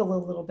you giggle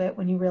a little bit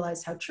when you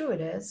realize how true it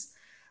is,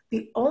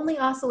 the only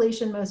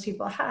oscillation most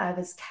people have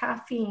is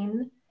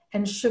caffeine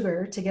and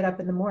sugar to get up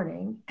in the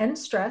morning, and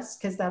stress,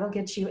 because that'll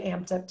get you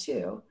amped up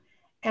too,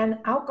 and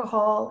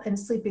alcohol and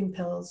sleeping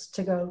pills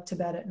to go to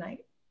bed at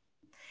night.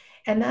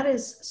 And that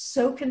is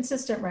so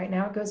consistent right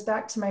now. It goes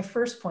back to my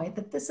first point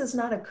that this is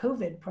not a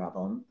COVID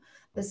problem.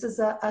 This is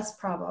a us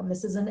problem.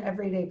 This is an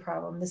everyday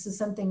problem. This is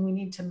something we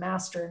need to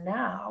master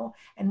now.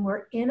 And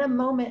we're in a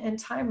moment in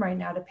time right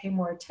now to pay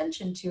more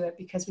attention to it,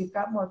 because we've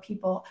got more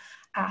people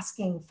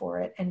asking for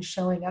it and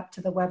showing up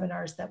to the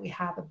webinars that we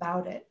have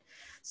about it.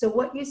 So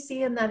what you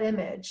see in that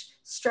image,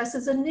 stress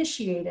is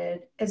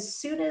initiated as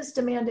soon as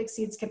demand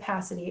exceeds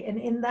capacity. And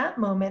in that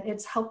moment,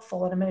 it's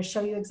helpful. And I'm going to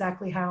show you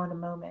exactly how in a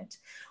moment.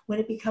 When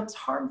it becomes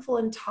harmful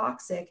and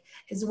toxic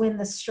is when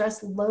the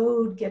stress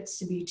load gets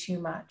to be too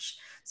much.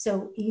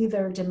 So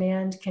either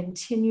demand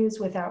continues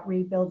without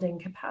rebuilding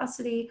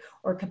capacity,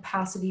 or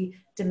capacity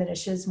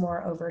diminishes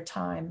more over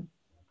time.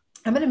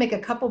 I'm going to make a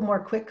couple more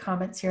quick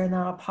comments here, and then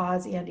I'll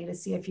pause, Andy, to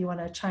see if you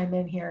want to chime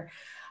in here.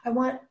 I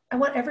want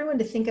everyone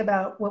to think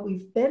about what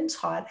we've been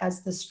taught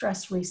as the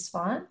stress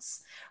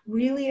response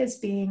really as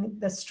being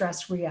the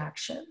stress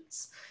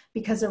reactions,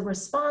 because a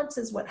response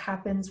is what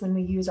happens when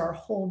we use our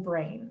whole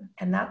brain.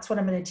 And that's what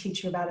I'm going to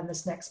teach you about in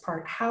this next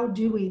part. How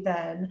do we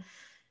then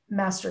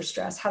master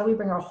stress? How do we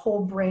bring our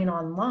whole brain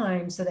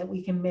online so that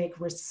we can make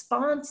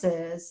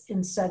responses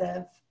instead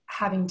of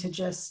having to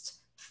just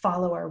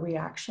follow our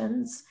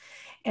reactions?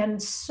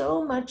 And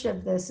so much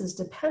of this is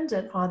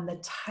dependent on the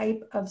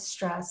type of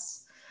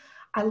stress.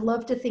 I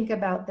love to think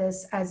about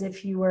this as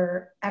if you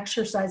were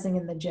exercising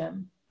in the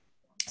gym.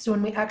 So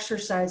when we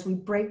exercise, we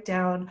break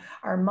down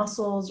our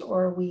muscles,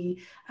 or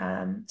we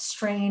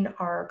strain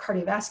our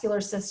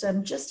cardiovascular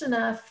system just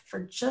enough for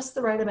just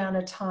the right amount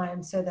of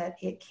time so that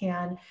it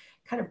can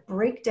kind of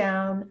break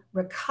down,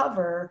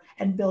 recover,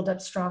 and build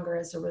up stronger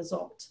as a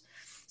result.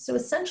 So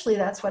essentially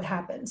that's what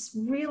happens.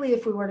 Really,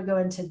 if we were to go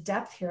into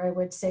depth here, I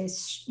would say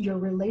your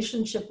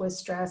relationship with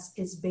stress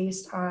is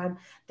based on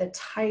the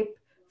type,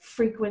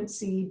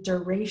 frequency,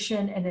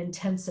 duration, and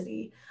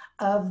intensity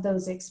of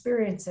those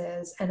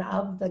experiences and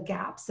of the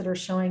gaps that are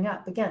showing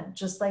up. Again,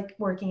 just like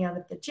working out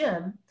at the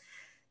gym.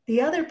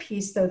 The other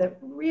piece, though, that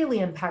really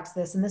impacts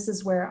this, and this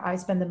is where I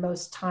spend the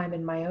most time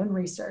in my own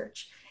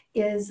research,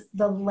 is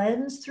the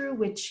lens through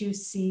which you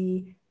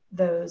see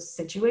those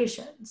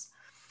situations.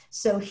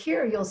 So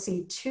here you'll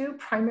see 2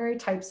 primary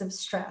types of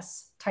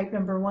stress. Type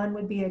number 1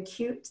 would be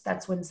acute.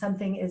 That's when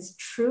something is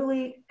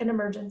truly an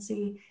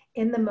emergency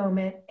in the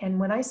moment. And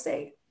when I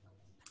say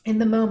in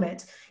the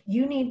moment,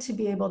 you need to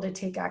be able to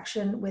take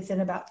action within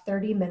about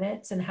 30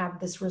 minutes and have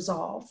this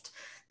resolved.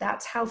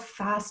 That's how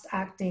fast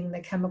acting the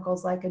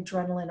chemicals like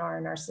adrenaline are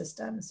in our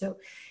system. So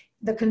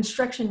the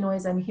construction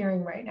noise I'm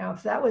hearing right now,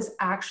 if that was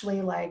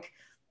actually like,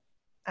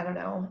 I don't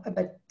know, a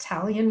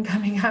battalion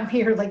coming at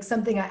me or like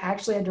something I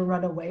actually had to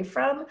run away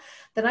from,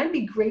 then I'd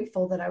be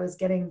grateful that I was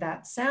getting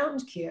that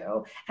sound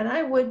cue, and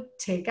I would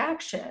take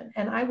action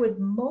and I would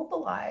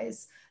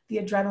mobilize the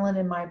adrenaline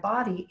in my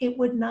body. It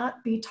would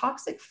not be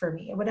toxic for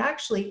me. It would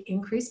actually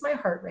increase my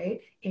heart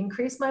rate,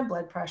 increase my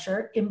blood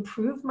pressure,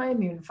 improve my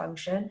immune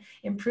function,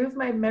 improve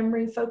my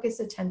memory, focus,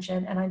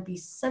 attention, and I'd be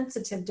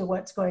sensitive to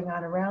what's going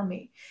on around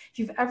me. If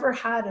you've ever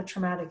had a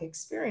traumatic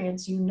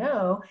experience, you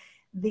know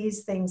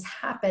these things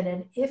happen.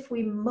 And if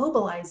we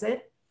mobilize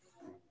it,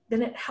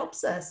 then it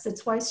helps us.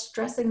 It's why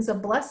stressing's a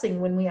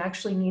blessing when we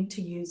actually need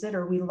to use it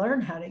or we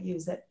learn how to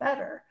use it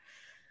better.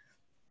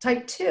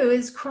 Type 2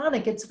 is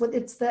chronic. It's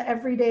the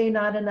everyday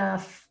not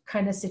enough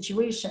kind of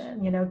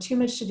situation, you know, too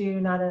much to do,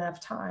 not enough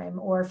time,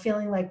 or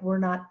feeling like we're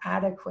not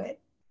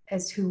adequate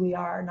as who we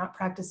are, not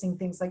practicing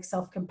things like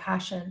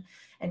self-compassion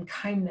and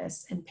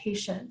kindness and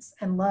patience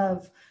and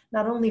love,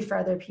 not only for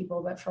other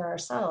people, but for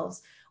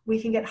ourselves. We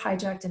can get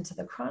hijacked into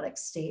the chronic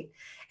state.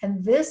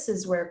 And this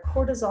is where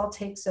cortisol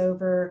takes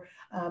over,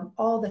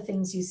 all the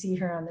things you see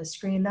here on the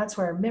screen. That's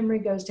where our memory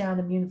goes down,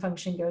 immune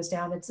function goes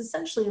down. It's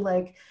essentially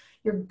like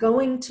you're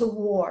going to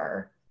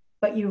war,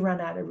 but you run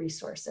out of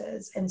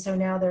resources. And so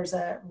now there's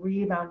a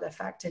rebound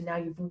effect, and now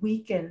you've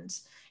weakened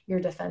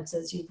your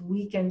defenses, you've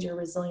weakened your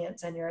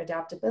resilience and your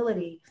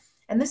adaptability.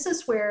 And this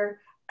is where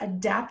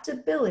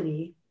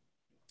adaptability,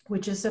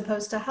 which is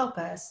supposed to help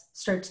us,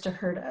 starts to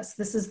hurt us.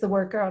 This is the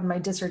work on my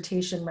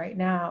dissertation right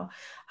now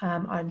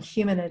on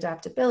human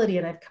adaptability.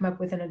 And I've come up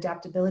with an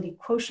adaptability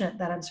quotient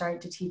that I'm starting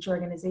to teach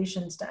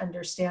organizations to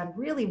understand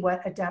really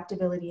what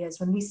adaptability is.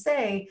 When we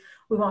say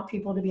we want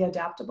people to be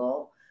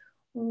adaptable,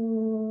 we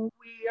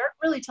aren't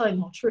really telling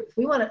the whole truth.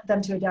 We want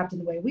them to adapt in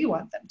the way we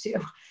want them to.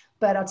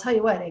 But I'll tell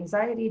you what,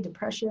 anxiety,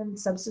 depression,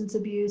 substance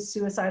abuse,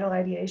 suicidal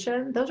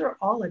ideation, those are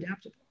all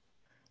adaptable.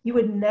 You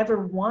would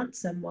never want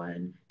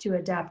someone to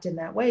adapt in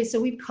that way. So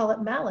we call it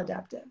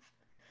maladaptive,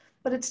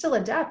 but it's still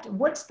adaptive.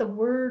 What's the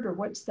word, or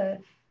what's the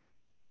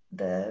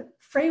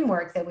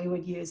framework that we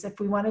would use if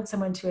we wanted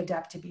someone to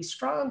adapt to be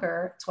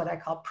stronger? It's what I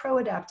call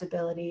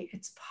pro-adaptability.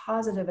 It's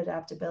positive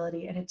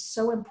adaptability. And it's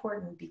so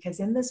important because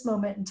in this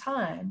moment in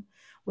time,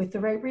 with the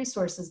right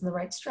resources and the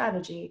right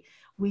strategy,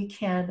 we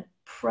can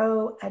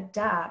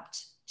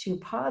pro-adapt to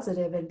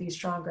positive and be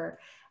stronger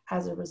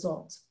as a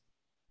result.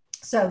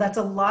 So that's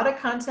a lot of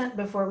content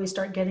before we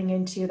start getting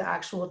into the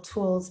actual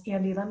tools.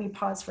 Andy, let me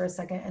pause for a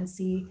second and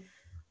see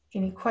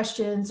any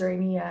questions or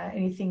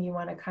anything you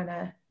want to kind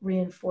of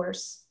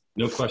reinforce.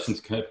 No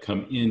questions have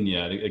come in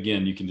yet.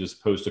 Again, you can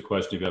just post a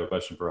question if you have a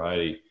question for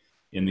Heidi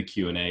in the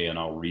Q&A, and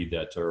I'll read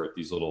that to her at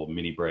these little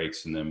mini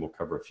breaks, and then we'll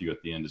cover a few at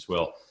the end as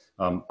well.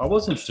 I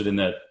was interested in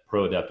that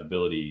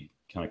pro-adaptability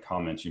kind of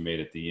comments you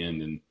made at the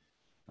end, and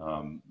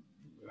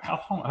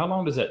how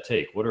long does that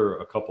take? What are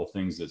a couple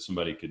things that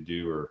somebody could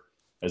do, or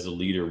as a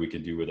leader we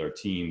could do with our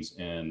teams?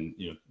 And,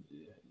 you know,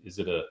 is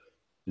it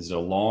a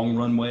long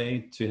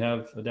runway to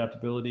have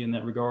adaptability in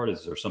that regard?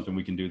 Is there something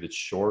we can do that's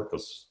short?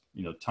 Because,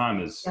 you know,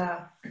 time is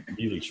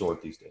really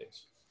short these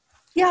days.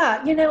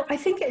 Yeah, you know, I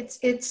think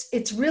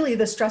it's really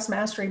the stress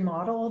mastery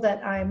model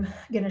that I'm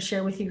going to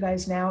share with you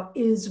guys now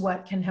is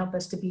what can help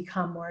us to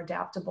become more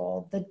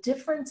adaptable. The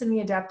difference in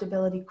the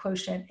adaptability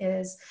quotient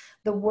is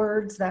the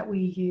words that we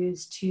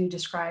use to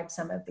describe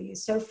some of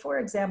these. So for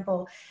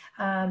example,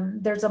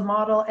 there's a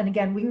model, and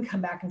again, we can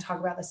come back and talk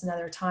about this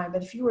another time,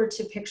 but if you were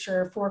to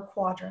picture 4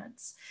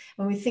 quadrants,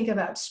 when we think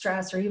about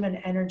stress or even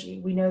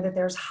energy, we know that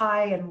there's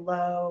high and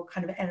low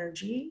kind of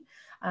energy.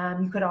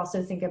 You could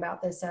also think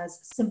about this as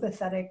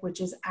sympathetic,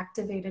 which is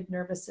activated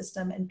nervous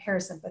system, and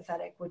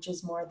parasympathetic, which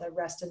is more the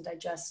rest and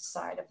digest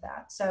side of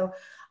that. So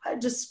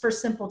just for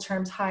simple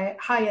terms, high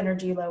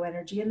energy, low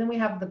energy, and then we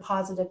have the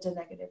positive to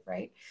negative,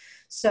 right?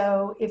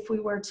 So if we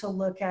were to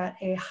look at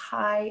a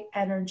high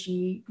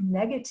energy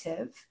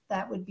negative,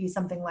 that would be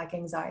something like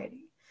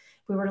anxiety.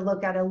 If we were to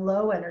look at a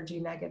low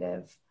energy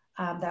negative,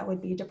 that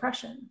would be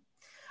depression.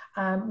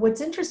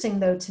 What's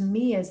interesting though to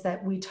me is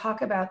that we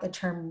talk about the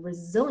term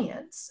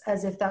resilience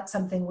as if that's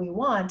something we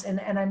want. And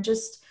I'm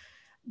just,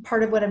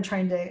 part of what I'm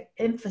trying to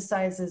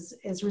emphasize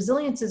is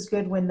resilience is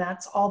good when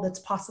that's all that's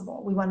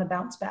possible. We want to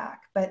bounce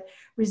back, but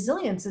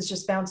resilience is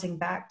just bouncing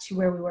back to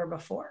where we were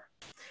before.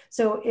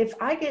 So if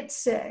I get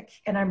sick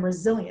and I'm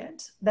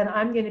resilient, then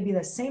I'm going to be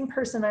the same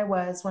person I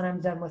was when I'm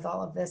done with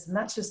all of this. And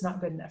that's just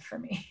not good enough for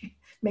me.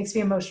 Makes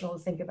me emotional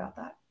to think about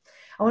that.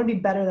 I want to be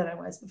better than I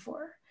was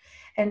before.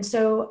 And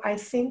so I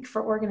think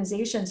for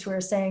organizations who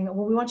are saying,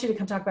 well, we want you to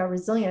come talk about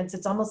resilience,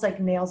 it's almost like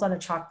nails on a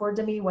chalkboard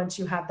to me once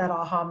you have that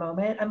aha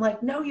moment. I'm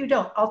like, no, you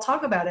don't. I'll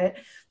talk about it.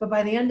 But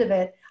by the end of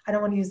it, I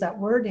don't want to use that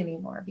word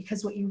anymore,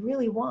 because what you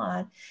really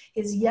want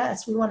is,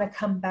 yes, we want to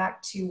come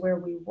back to where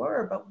we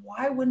were, but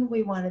why wouldn't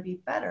we want to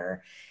be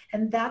better?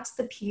 And that's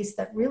the piece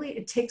that really,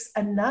 it takes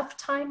enough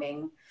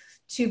timing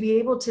to be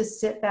able to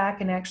sit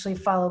back and actually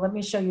follow. Let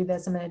me show you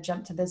this. I'm going to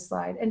jump to this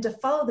slide. And to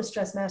follow the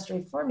stress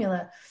mastery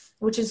formula,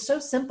 which is so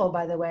simple,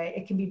 by the way.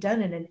 It can be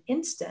done in an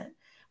instant,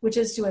 which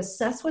is to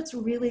assess what's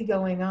really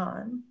going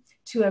on,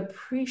 to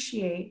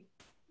appreciate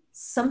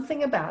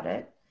something about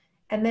it,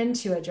 and then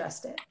to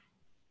adjust it.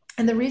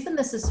 And the reason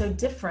this is so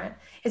different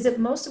is that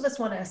most of us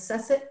want to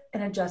assess it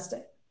and adjust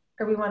it.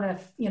 Or we want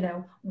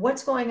to,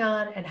 what's going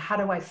on and how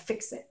do I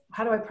fix it?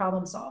 How do I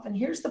problem solve? And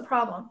here's the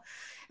problem,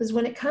 is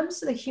when it comes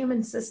to the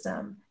human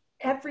system,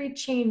 every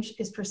change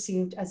is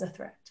perceived as a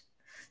threat.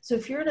 So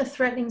if you're in a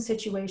threatening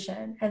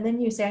situation and then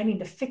you say, I need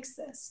to fix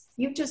this,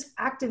 you've just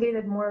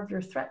activated more of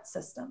your threat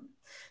system.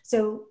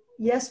 So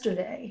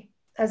yesterday,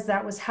 as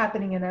that was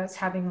happening and I was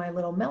having my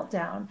little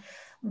meltdown,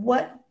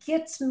 what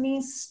gets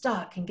me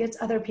stuck and gets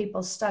other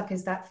people stuck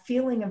is that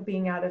feeling of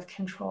being out of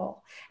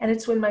control. And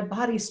it's when my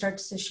body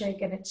starts to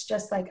shake and it's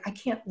just like, I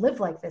can't live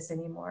like this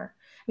anymore.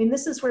 I mean,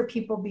 this is where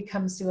people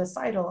become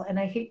suicidal. And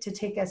I hate to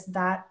take us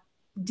that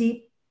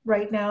deep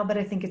right now, but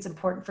I think it's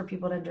important for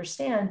people to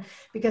understand,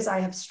 because I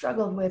have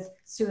struggled with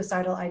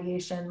suicidal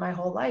ideation my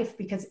whole life,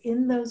 because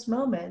in those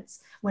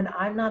moments when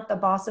I'm not the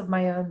boss of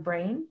my own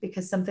brain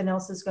because something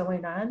else is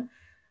going on,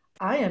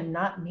 I am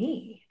not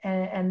me.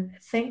 And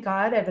thank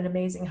God I have an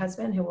amazing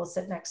husband who will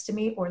sit next to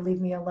me or leave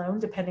me alone,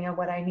 depending on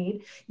what I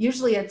need.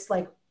 Usually it's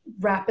like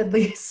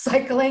rapidly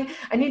cycling.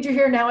 I need you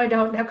here. Now I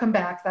don't. Now come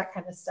back. That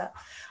kind of stuff.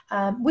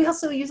 We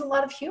also use a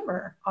lot of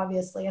humor,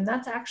 obviously. And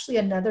that's actually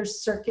another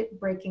circuit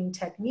breaking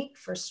technique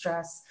for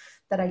stress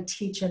that I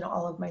teach in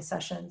all of my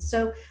sessions.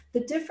 So the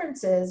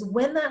difference is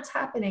when that's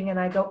happening and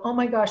I go, oh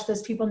my gosh,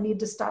 those people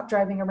need to stop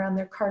driving around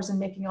their cars and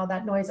making all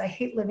that noise. I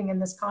hate living in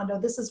this condo.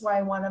 This is why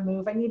I want to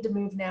move. I need to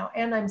move now.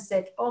 And I'm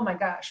sick. Oh my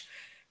gosh,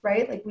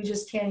 right? Like we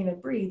just can't even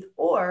breathe.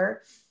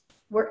 Or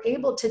we're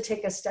able to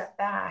take a step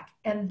back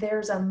and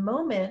there's a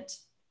moment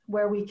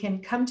where we can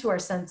come to our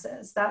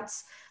senses.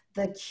 That's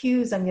the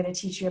cues I'm going to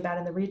teach you about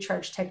in the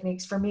recharge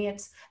techniques. For me,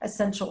 it's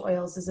essential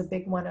oils is a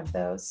big one of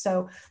those.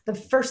 So the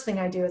first thing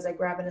I do is I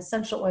grab an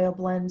essential oil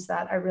blend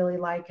that I really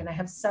like, and I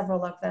have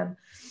several of them.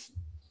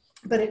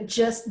 But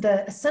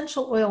the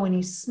essential oil, when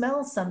you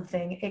smell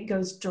something, it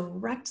goes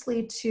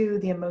directly to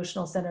the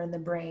emotional center in the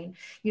brain.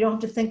 You don't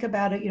have to think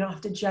about it. You don't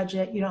have to judge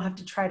it. You don't have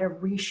to try to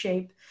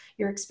reshape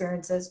your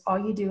experiences. All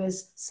you do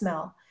is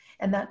smell.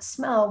 And that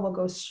smell will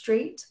go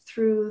straight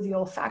through the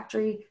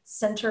olfactory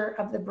center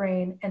of the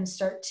brain and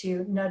start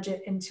to nudge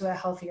it into a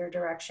healthier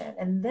direction.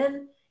 And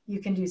then you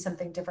can do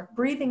something different.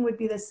 Breathing would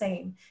be the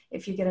same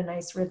if you get a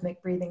nice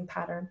rhythmic breathing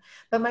pattern.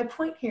 But my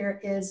point here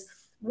is,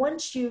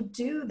 once you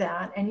do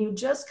that and you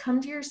just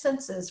come to your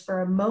senses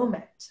for a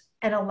moment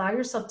and allow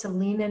yourself to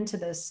lean into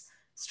this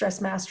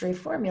stress mastery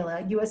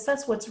formula, you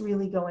assess what's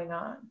really going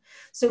on.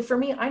 So for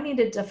me, I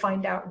needed to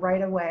find out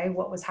right away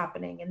what was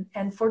happening.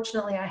 And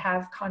fortunately, I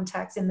have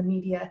contacts in the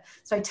media.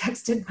 So I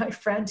texted my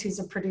friend who's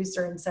a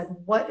producer and said,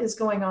 what is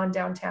going on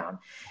downtown?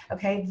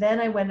 Okay, then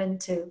I went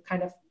into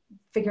kind of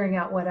figuring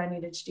out what I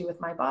needed to do with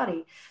my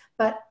body.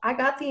 But I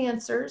got the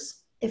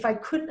answers. If I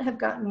couldn't have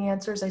gotten the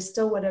answers, I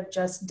still would have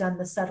just done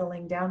the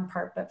settling down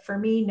part. But for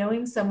me,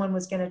 knowing someone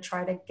was going to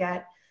try to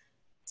get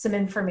some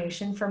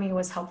information for me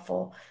was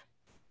helpful.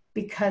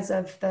 Because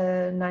of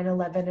the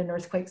 9/11 and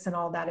earthquakes and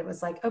all that, it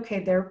was like, okay,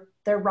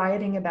 they're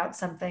rioting about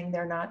something.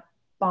 They're not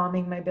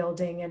bombing my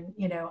building, and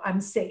I'm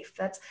safe.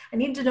 I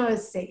need to know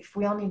is safe.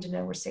 We all need to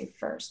know we're safe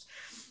first.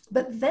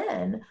 But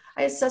then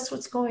I assess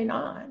what's going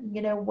on.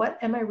 What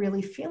am I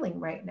really feeling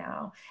right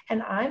now?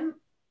 And I'm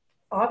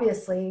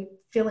obviously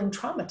feeling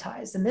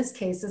traumatized. In this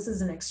case, this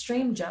is an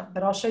extreme jump,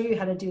 but I'll show you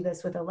how to do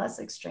this with a less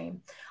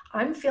extreme.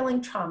 I'm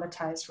feeling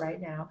traumatized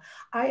right now.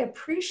 I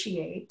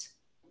appreciate,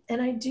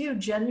 and I do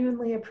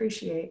genuinely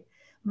appreciate,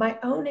 my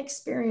own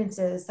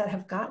experiences that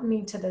have gotten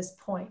me to this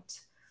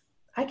point.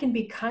 I can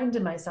be kind to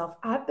myself.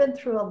 I've been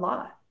through a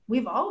lot.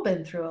 We've all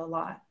been through a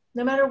lot,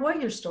 no matter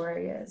what your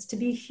story is. To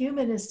be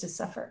human is to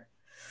suffer.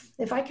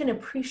 If I can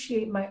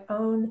appreciate my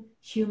own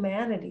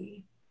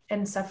humanity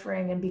and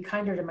suffering and be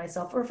kinder to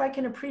myself, or if I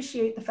can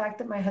appreciate the fact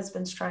that my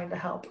husband's trying to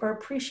help, or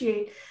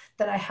appreciate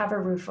that I have a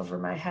roof over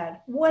my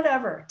head,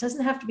 whatever, it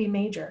doesn't have to be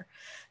major.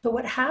 But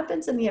what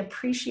happens in the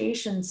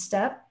appreciation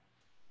step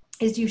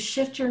is you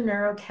shift your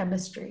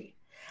neurochemistry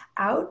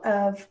out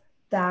of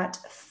that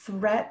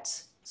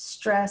threat,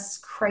 stress,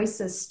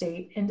 crisis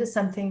state into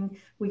something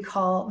we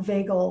call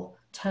vagal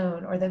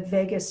tone, or the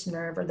vagus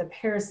nerve, or the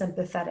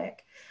parasympathetic.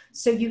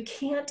 So you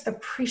can't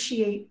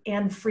appreciate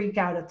and freak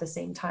out at the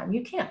same time.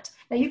 You can't.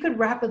 Now you could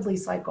rapidly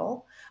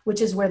cycle, which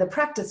is where the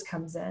practice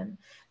comes in.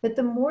 But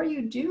the more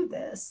you do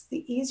this,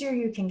 the easier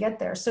you can get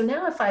there. So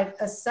now if I've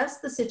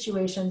assessed the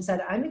situation,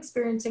 said I'm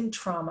experiencing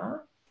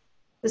trauma,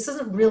 this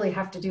doesn't really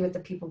have to do with the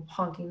people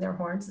honking their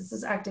horns. This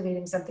is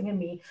activating something in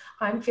me.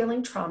 I'm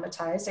feeling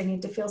traumatized. I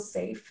need to feel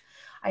safe.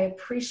 I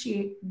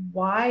appreciate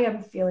why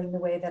I'm feeling the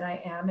way that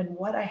I am and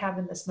what I have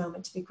in this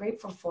moment to be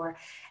grateful for.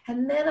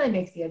 And then I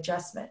make the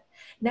adjustment.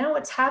 Now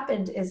what's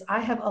happened is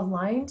I have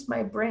aligned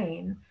my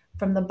brain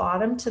from the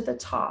bottom to the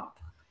top.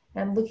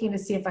 And I'm looking to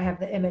see if I have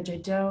the image. I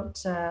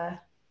don't,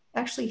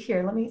 actually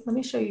here, let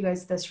me show you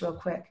guys this real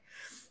quick.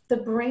 the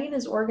brain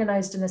is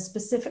organized in a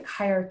specific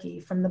hierarchy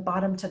from the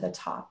bottom to the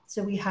top.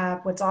 So we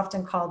have what's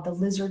often called the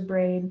lizard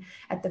brain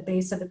at the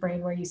base of the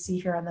brain, where you see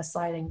here on the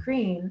slide in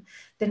green.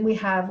 Then we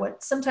have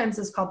what sometimes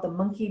is called the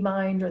monkey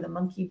mind or the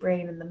monkey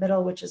brain in the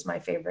middle, which is my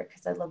favorite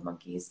because I love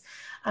monkeys.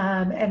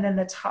 And then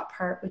the top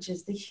part, which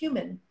is the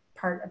human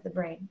part of the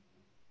brain.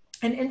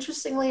 And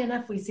interestingly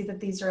enough, we see that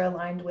these are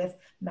aligned with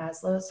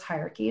Maslow's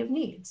hierarchy of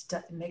needs.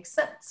 It makes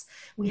sense.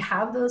 We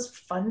have those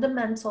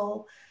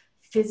fundamental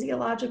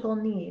physiological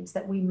needs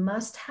that we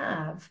must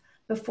have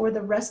before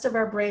the rest of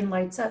our brain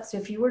lights up. So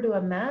if you were to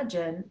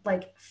imagine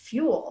like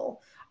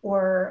fuel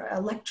or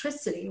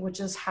electricity, which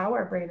is how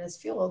our brain is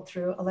fueled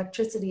through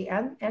electricity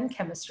and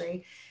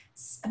chemistry,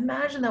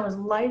 imagine that was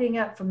lighting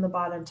up from the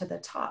bottom to the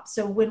top.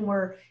 So when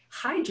we're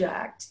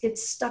hijacked,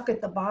 it's stuck at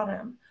the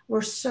bottom.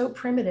 We're so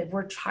primitive,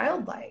 we're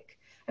childlike.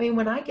 I mean,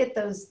 when I get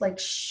those like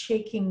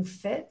shaking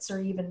fits or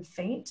even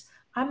faint,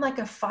 I'm like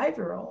a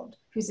 5-year-old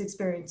who's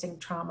experiencing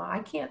trauma. I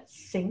can't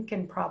think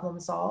and problem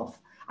solve.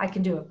 I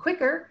can do it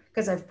quicker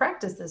because I've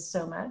practiced this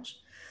so much.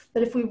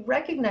 But if we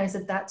recognize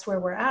that that's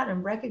where we're at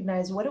and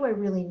recognize what do I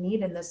really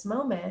need in this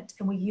moment,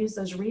 and we use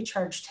those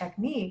recharge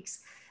techniques,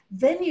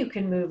 then you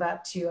can move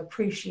up to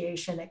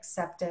appreciation,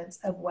 acceptance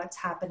of what's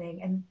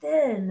happening. And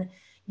then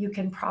you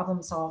can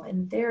problem solve.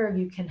 And there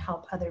you can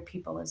help other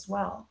people as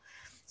well.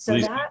 So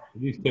that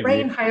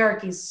brain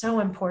hierarchy is so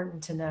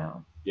important to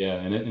know. Yeah,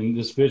 and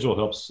this visual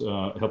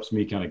helps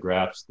me kind of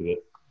grasp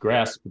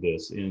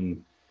this. I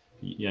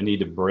need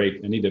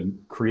to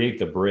create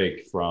the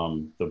break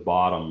from the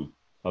bottom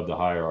of the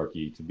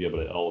hierarchy to be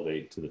able to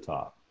elevate to the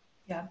top.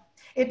 Yeah,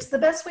 it's the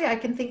best way I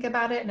can think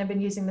about it, and I've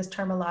been using this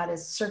term a lot,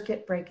 is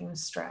circuit breaking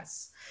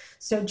stress.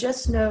 So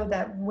just know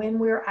that when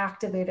we're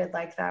activated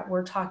like that,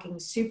 we're talking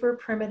super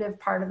primitive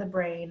part of the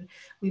brain.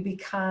 We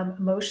become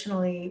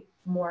emotionally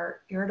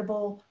more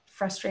irritable,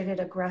 frustrated,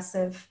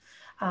 aggressive.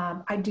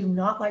 I do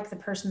not like the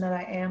person that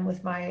I am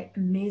with my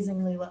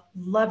amazingly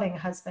loving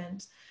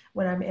husband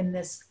when I'm in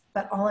this,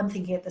 but all I'm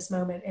thinking at this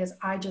moment is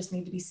I just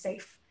need to be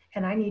safe.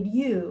 And I need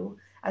you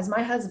as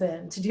my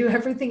husband to do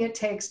everything it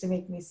takes to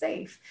make me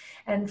safe.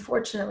 And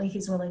fortunately,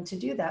 he's willing to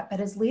do that. But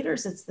as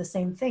leaders, it's the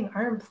same thing.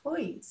 Our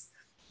employees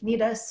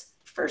need us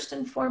first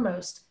and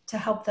foremost to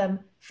help them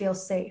feel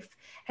safe.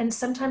 And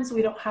sometimes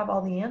we don't have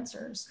all the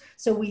answers.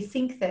 So we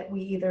think that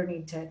we either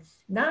need to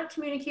not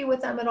communicate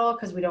with them at all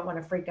because we don't want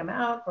to freak them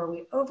out, or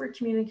we over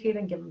communicate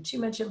and give them too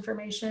much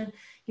information.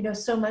 You know,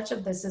 so much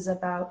of this is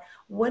about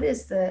what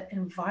is the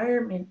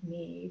environment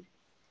need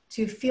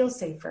to feel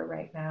safer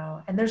right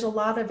now. And there's a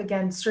lot of,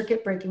 again,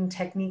 circuit breaking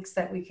techniques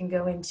that we can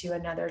go into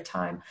another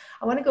time.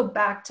 I want to go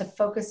back to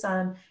focus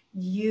on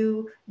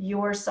you,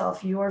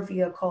 yourself, your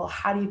vehicle.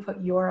 How do you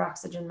put your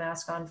oxygen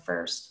mask on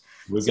first?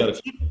 We've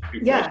got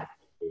yeah,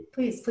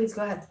 please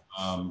go ahead.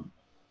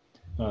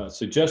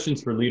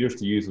 Suggestions for leaders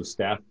to use with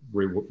staff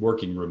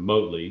working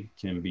remotely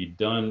can be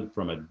done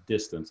from a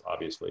distance,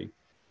 obviously,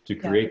 to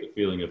create the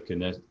feeling of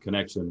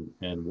connection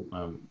and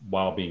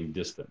while being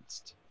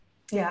distanced.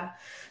 Yeah.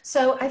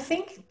 So I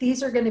think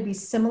these are going to be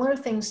similar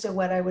things to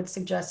what I would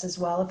suggest as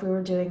well if we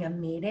were doing a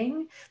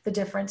meeting. The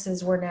difference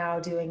is we're now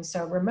doing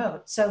so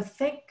remote. So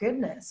thank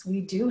goodness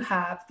we do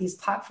have these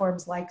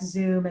platforms like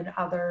Zoom and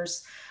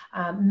others,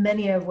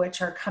 many of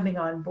which are coming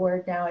on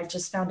board now. I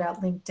just found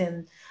out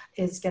LinkedIn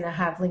is going to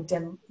have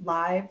LinkedIn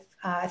Live.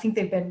 I think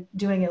they've been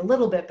doing it a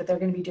little bit, but they're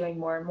going to be doing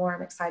more and more.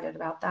 I'm excited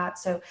about that.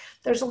 So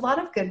there's a lot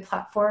of good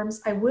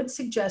platforms. I would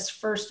suggest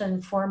first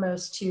and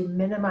foremost to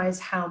minimize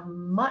how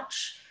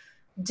much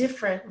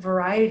different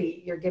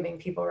variety you're giving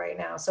people right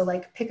now. So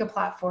like pick a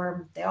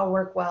platform, they all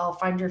work well,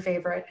 find your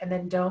favorite, and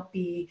then don't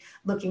be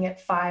looking at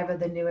 5 of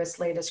the newest,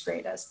 latest,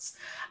 greatest.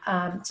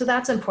 So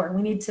that's important.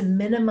 We need to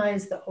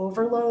minimize the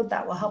overload.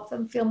 That will help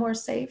them feel more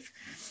safe.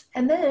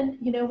 And then,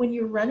 you know, when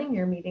you're running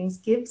your meetings,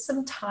 give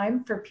some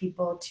time for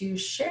people to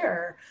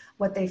share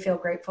what they feel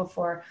grateful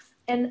for.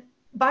 And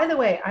by the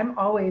way, I'm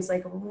always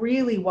like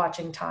really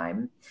watching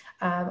time.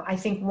 I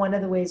think one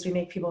of the ways we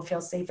make people feel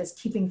safe is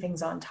keeping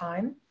things on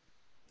time.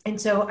 And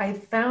so I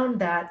found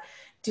that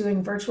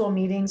doing virtual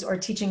meetings or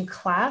teaching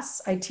class,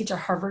 I teach a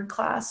Harvard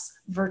class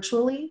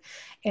virtually,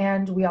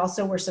 and we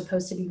also were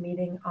supposed to be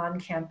meeting on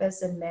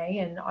campus in May,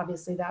 and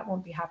obviously that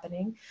won't be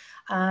happening.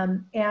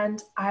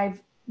 And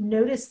I've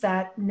noticed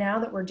that now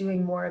that we're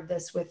doing more of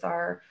this with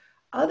our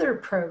other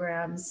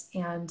programs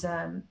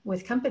and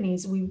with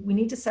companies, we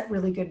need to set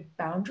really good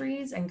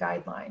boundaries and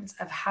guidelines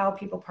of how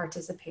people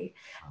participate.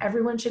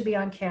 Everyone should be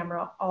on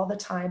camera all the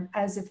time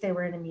as if they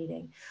were in a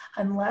meeting.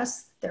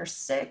 Unless they're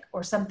sick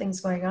or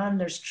something's going on,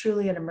 there's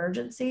truly an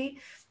emergency.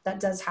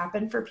 That does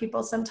happen for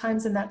people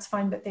sometimes, and that's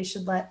fine, but they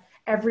should let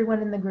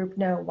everyone in the group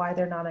know why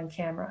they're not on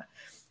camera.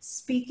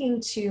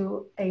 Speaking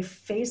to a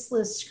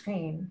faceless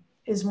screen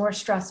is more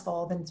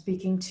stressful than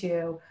speaking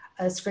to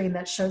a screen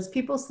that shows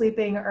people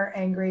sleeping or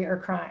angry or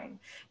crying,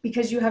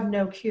 because you have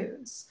no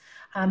cues.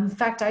 In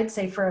fact, I'd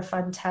say for a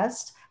fun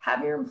test,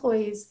 have your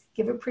employees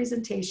give a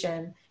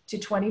presentation to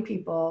 20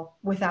 people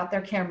without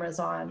their cameras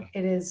on.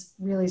 It is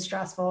really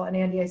stressful. And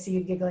Andy, I see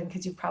you giggling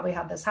because you probably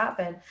had this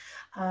happen.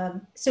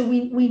 So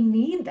we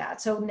need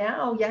that. So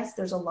now, yes,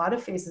 there's a lot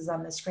of faces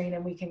on the screen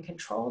and we can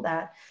control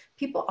that.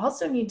 People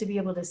also need to be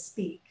able to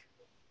speak.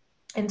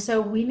 And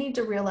so we need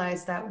to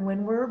realize that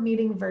when we're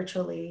meeting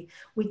virtually,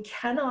 we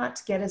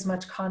cannot get as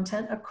much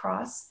content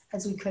across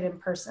as we could in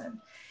person.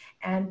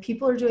 And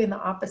people are doing the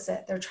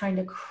opposite. They're trying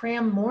to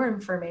cram more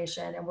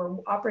information and we're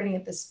operating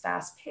at this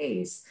fast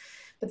pace.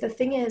 But the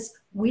thing is,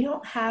 we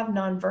don't have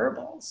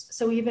nonverbals.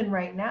 So even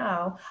right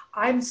now,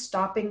 I'm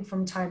stopping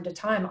from time to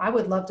time. I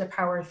would love to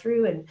power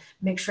through and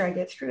make sure I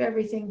get through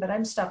everything, but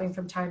I'm stopping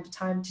from time to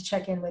time to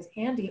check in with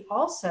Andy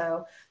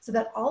also, so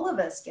that all of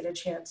us get a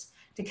chance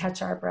to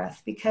catch our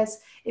breath. Because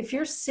if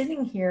you're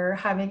sitting here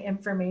having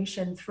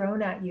information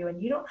thrown at you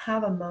and you don't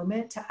have a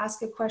moment to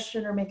ask a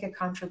question or make a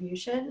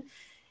contribution,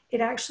 it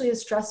actually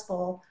is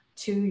stressful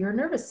to your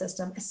nervous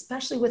system,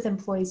 especially with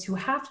employees who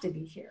have to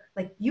be here.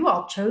 Like, you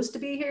all chose to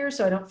be here,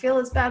 so I don't feel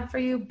as bad for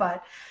you,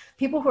 but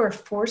people who are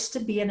forced to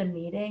be in a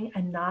meeting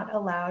and not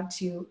allowed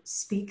to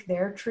speak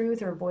their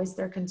truth or voice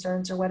their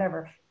concerns or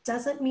whatever,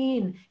 doesn't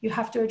mean you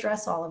have to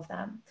address all of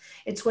them.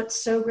 It's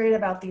what's so great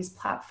about these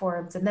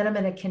platforms. And then I'm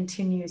going to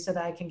continue so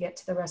that I can get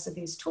to the rest of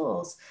these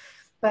tools.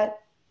 But,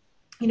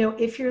 you know,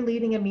 if you're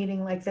leading a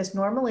meeting like this,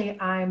 normally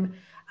I'm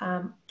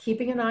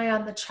keeping an eye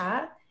on the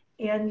chat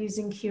and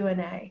using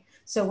Q&A.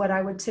 So what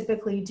I would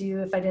typically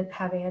do if I didn't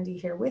have Andy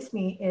here with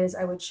me is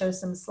I would show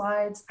some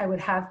slides. I would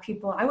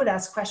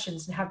ask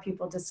questions and have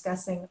people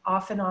discussing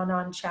off and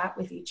on chat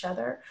with each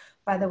other.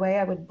 By the way,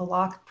 I would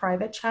block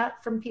private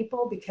chat from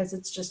people because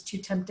it's just too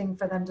tempting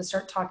for them to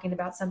start talking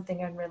about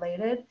something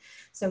unrelated.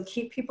 So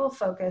keep people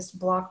focused,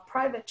 block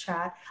private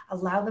chat,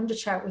 allow them to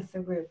chat with the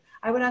group.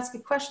 I would ask a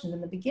question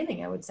in the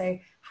beginning. I would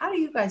say, how do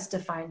you guys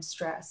define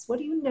stress? What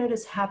do you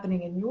notice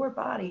happening in your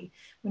body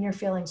when you're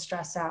feeling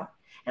stressed out?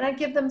 And I'd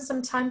give them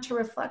some time to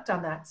reflect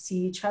on that, see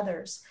each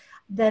other's.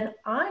 Then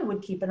I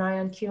would keep an eye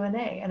on Q&A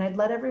and I'd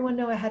let everyone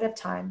know ahead of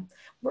time.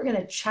 We're going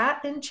to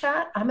chat in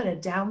chat. I'm going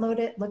to download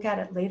it, look at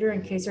it later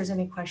in case there's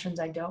any questions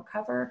I don't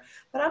cover,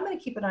 but I'm going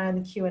to keep an eye on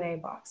the Q&A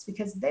box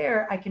because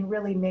there I can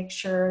really make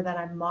sure that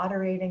I'm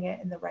moderating it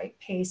in the right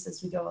pace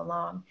as we go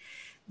along.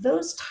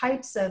 Those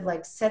types of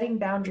like setting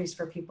boundaries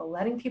for people,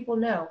 letting people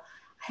know,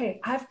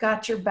 hey, I've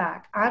got your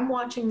back. I'm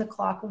watching the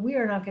clock. We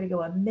are not going to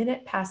go a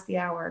minute past the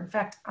hour. In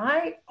fact,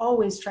 I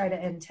always try to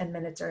end 10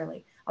 minutes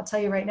early. I'll tell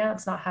you right now,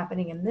 it's not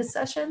happening in this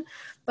session,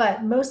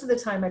 but most of the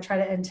time I try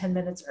to end 10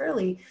 minutes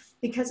early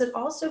because it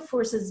also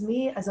forces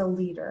me as a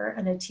leader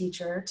and a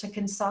teacher to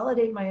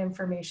consolidate my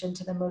information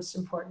to the most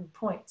important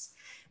points.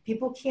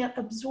 People can't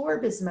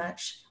absorb as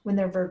much when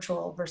they're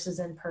virtual versus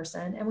in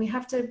person. And we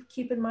have to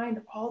keep in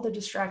mind all the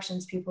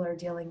distractions people are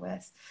dealing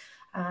with.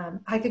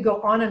 I could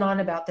go on and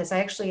on about this. I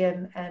actually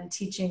am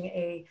teaching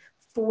a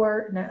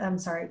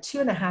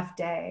 2.5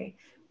 day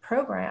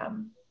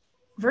program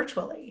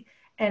virtually.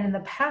 And in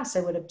the past, I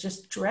would have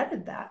just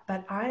dreaded that.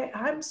 But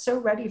I'm so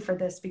ready for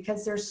this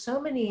because there's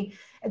so many,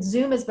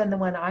 Zoom has been the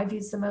one I've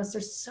used the most.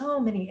 There's so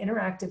many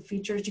interactive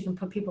features. You can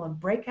put people in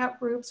breakout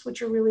groups,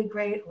 which are really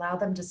great, allow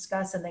them to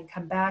discuss and then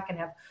come back and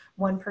have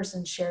one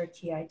person share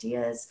key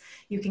ideas.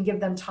 You can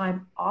give them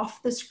time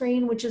off the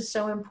screen, which is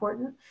so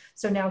important.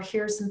 So now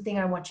here's something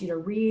I want you to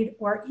read,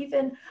 or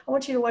even I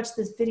want you to watch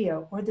this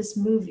video or this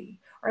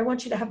movie, or I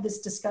want you to have this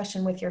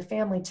discussion with your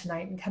family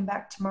tonight and come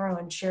back tomorrow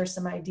and share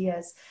some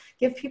ideas.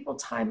 Give people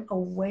time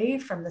away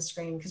from the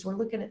screen because we're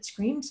looking at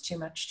screens too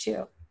much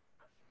too.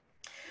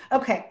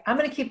 Okay, I'm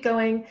going to keep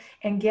going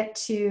and get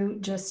to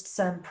just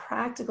some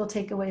practical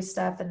takeaway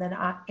stuff and then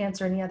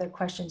answer any other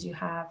questions you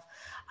have.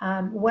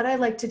 What I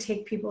like to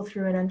take people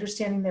through in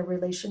understanding their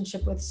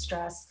relationship with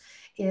stress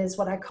is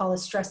what I call a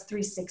stress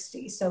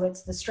 360. So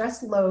it's the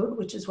stress load,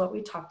 which is what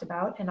we talked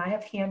about. And I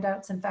have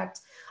handouts. In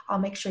fact, I'll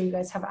make sure you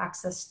guys have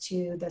access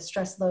to the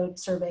stress load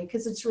survey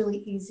because it's really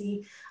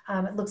easy.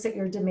 It looks at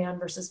your demand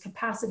versus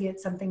capacity.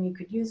 It's something you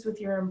could use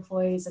with your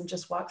employees and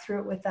just walk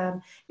through it with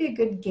them. Be a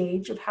good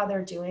gauge of how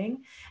they're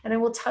doing. And I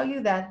will tell you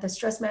that the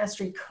stress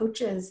mastery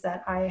coaches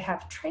that I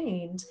have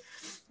trained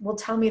will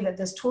tell me that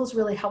this tool is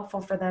really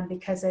helpful for them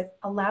because it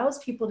allows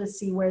people to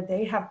see where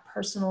they have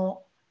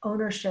personal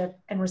ownership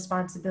and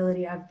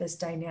responsibility of this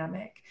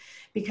dynamic.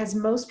 Because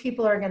most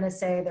people are going to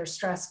say their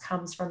stress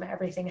comes from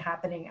everything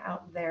happening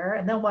out there,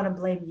 and they'll want to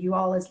blame you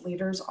all as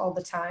leaders all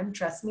the time,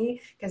 trust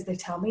me, because they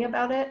tell me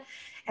about it.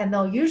 And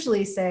they'll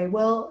usually say,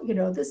 well, you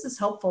know, this is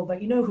helpful,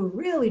 but you know who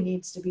really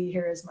needs to be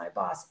here is my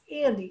boss,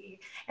 Andy.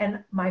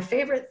 And my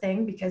favorite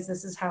thing, because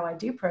this is how I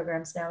do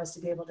programs now, is to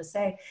be able to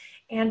say,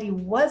 Andy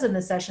was in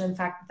the session. In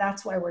fact,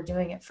 that's why we're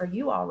doing it for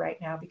you all right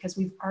now, because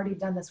we've already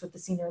done this with the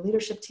senior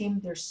leadership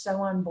team. They're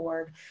so on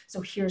board. So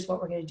here's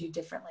what we're going to do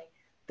differently.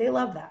 They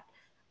love that.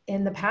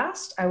 In the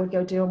past, I would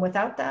go do them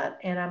without that.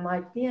 And I'm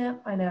like, yeah,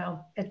 I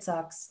know, it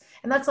sucks.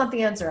 And that's not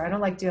the answer. I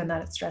don't like doing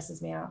that. It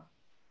stresses me out.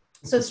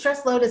 So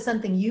stress load is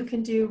something you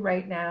can do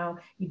right now.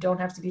 You don't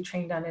have to be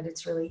trained on it.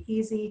 It's really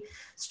easy.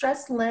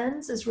 Stress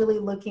lens is really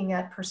looking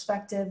at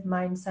perspective,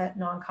 mindset,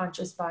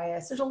 non-conscious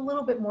bias. There's a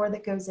little bit more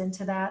that goes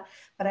into that,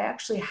 but I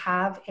actually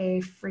have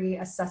a free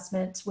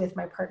assessment with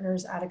my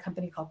partners at a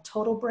company called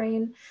Total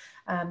Brain.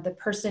 The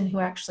person who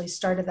actually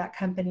started that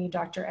company,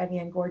 Dr.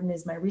 Evian Gordon,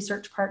 is my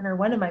research partner,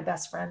 one of my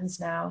best friends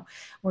now.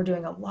 We're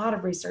doing a lot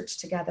of research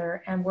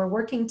together, and we're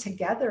working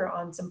together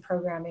on some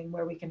programming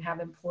where we can have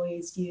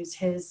employees use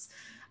his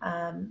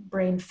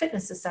brain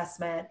fitness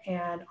assessment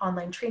and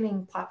online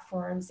training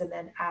platforms, and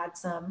then add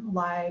some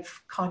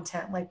live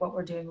content like what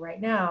we're doing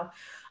right now.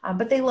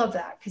 But they love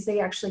that because they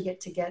actually get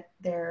to get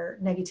their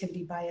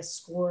negativity bias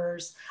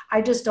scores.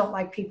 I just don't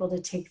like people to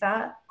take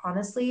that,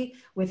 honestly,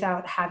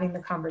 without having the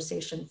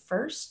conversation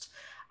first.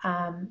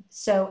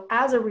 So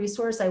as a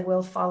resource, I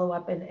will follow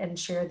up and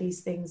share these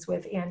things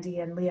with Andy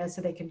and Leah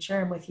so they can share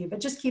them with you. But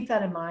just keep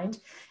that in mind.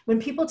 When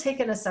people take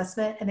an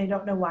assessment and they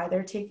don't know why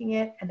they're taking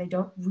it and they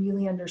don't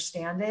really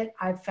understand it,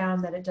 I've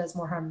found that it does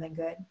more harm than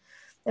good.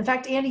 In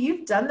fact, Andy,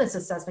 you've done this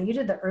assessment. You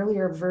did the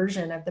earlier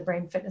version of the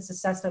brain fitness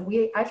assessment.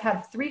 I've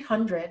had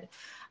 300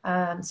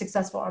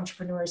 successful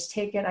entrepreneurs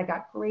take it. I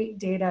got great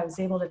data. I was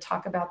able to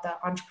talk about the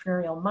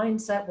entrepreneurial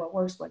mindset, what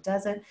works, what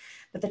doesn't.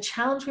 But the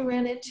challenge we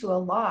ran into a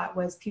lot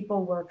was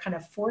people were kind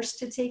of forced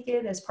to take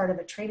it as part of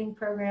a training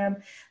program.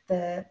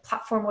 The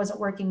platform wasn't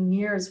working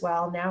near as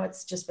well. Now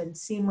it's just been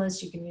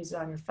seamless. You can use it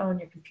on your phone,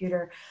 your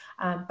computer.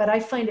 But I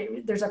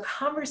find there's a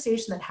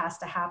conversation that has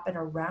to happen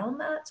around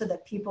that so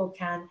that people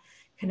can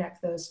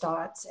connect those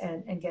dots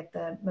and get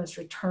the most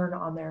return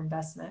on their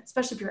investment,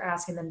 especially if you're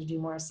asking them to do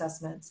more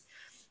assessments.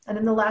 And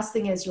then the last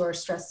thing is your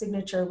stress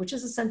signature, which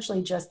is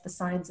essentially just the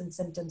signs and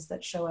symptoms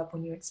that show up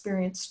when you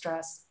experience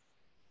stress.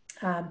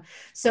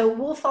 So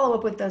we'll follow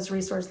up with those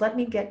resources. Let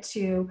me get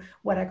to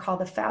what I call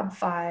the Fab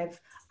Five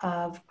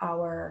of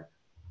our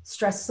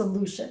stress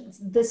solutions.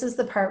 This is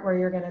the part where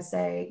you're going to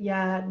say,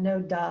 yeah, no,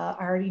 duh,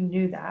 I already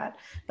knew that.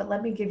 But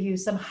let me give you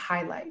some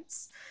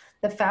highlights.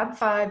 The Fab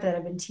Five that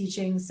I've been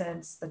teaching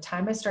since the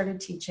time I started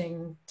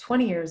teaching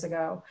 20 years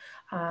ago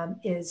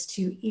is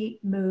to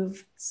eat,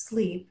 move,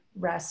 sleep,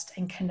 rest,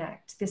 and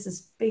connect. This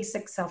is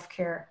basic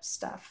self-care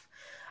stuff.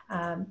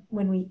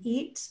 When we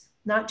eat,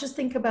 not just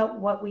think about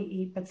what we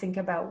eat, but think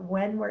about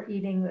when we're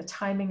eating, the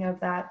timing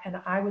of that,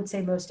 and I would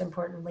say most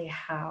importantly,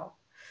 how.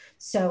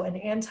 So an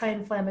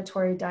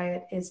anti-inflammatory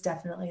diet is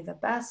definitely the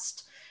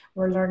best.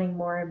 We're learning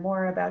more and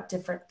more about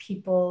different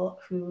people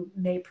who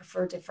may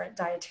prefer different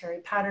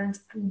dietary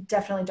patterns. I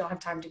definitely don't have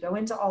time to go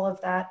into all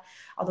of that,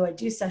 although I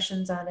do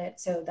sessions on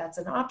it, so that's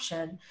an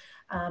option.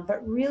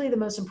 But really the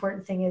most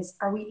important thing is,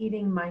 are we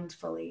eating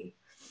mindfully?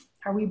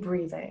 Are we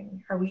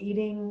breathing? Are we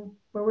eating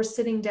where we're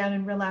sitting down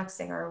and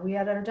relaxing? Are we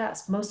at our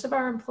desk? Most of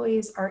our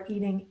employees are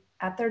eating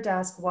at their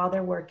desk while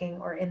they're working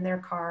or in their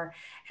car,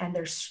 and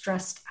they're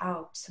stressed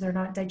out. So they're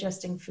not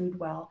digesting food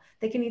well.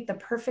 They can eat the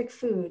perfect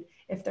food.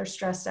 If they're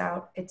stressed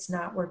out, it's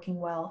not working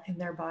well in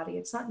their body.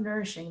 It's not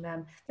nourishing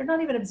them. They're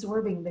not even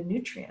absorbing the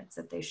nutrients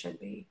that they should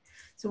be.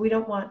 So we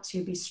don't want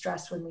to be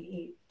stressed when we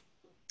eat.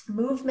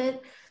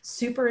 Movement,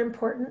 super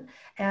important.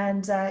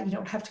 And you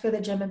don't have to go to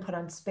the gym and put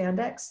on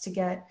spandex to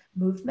get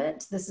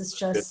movement. This is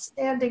just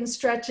standing,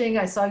 stretching.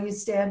 I saw you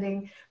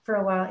standing for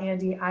a while,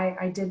 Andy.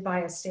 I did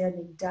buy a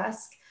standing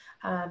desk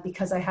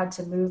because I had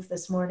to move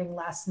this morning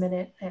last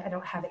minute. I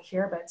don't have it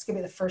here, but it's gonna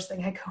be the first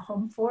thing I go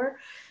home for,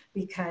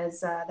 because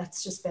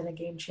that's just been a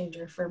game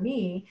changer for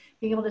me,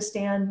 being able to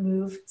stand,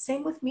 move.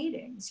 Same with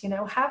meetings,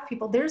 have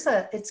people,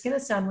 it's gonna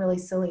sound really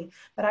silly,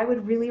 but I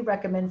would really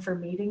recommend for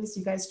meetings,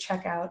 you guys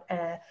check out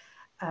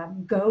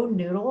Go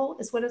Noodle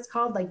is what it's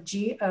called, like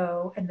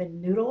Go and then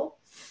Noodle.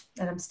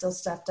 And I'm still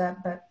stuffed up,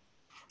 but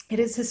it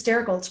is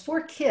hysterical. It's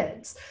for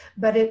kids,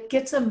 but it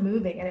gets them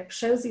moving, and it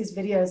shows these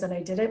videos. And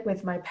I did it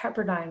with my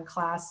Pepperdine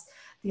class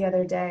the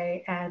other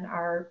day, and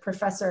our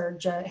professor,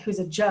 who's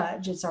a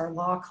judge, it's our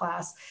law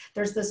class,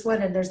 there's this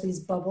one, and there's these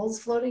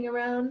bubbles floating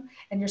around,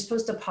 and you're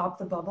supposed to pop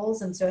the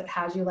bubbles. And so it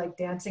has you like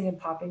dancing and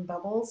popping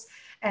bubbles.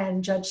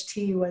 And Judge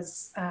T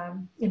was,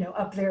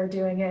 up there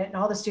doing it, and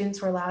all the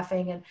students were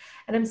laughing. And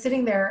I'm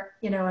sitting there,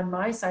 on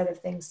my side of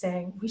things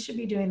saying, we should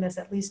be doing this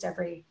at least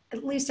every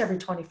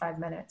 25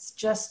 minutes,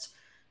 just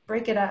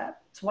break it up.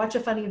 So watch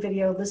a funny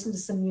video, listen to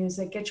some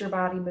music, get your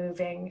body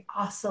moving,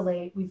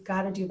 oscillate. We've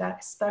got to do that,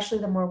 especially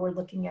the more we're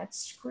looking at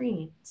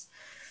screens.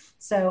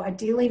 So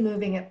ideally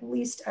moving at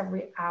least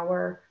every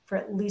hour for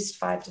at least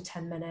 5 to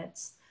 10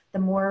 minutes. The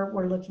more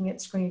we're looking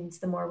at screens,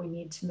 the more we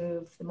need to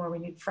move, the more we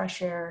need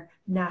fresh air,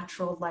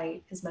 natural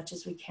light as much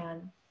as we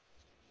can.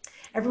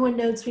 Everyone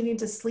knows we need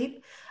to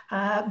sleep.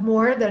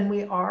 more than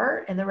we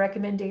are. And the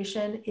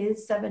recommendation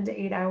is 7 to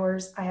 8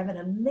 hours. I have an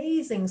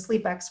amazing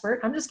sleep expert.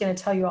 I'm just going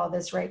to tell you all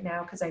this right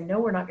now because I know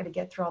we're not going to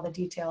get through all the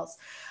details.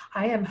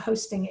 I am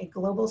hosting a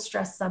global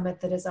stress summit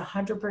that is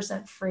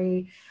 100%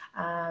 free.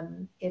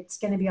 It's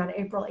going to be on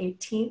April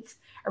 18th.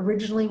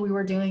 Originally, we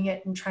were doing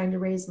it and trying to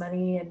raise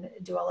money and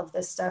do all of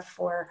this stuff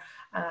for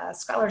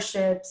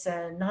scholarships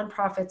and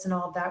nonprofits and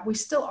all of that. We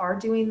still are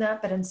doing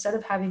that, but instead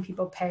of having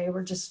people pay,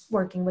 we're just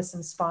working with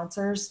some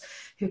sponsors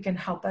who can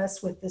help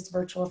us with this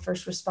virtual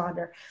first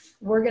responder.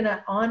 We're going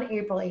to, on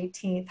April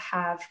 18th,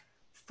 have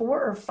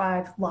 4 or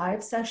 5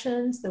 live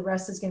sessions. The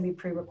rest is going to be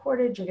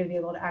pre-recorded. You're going to be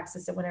able to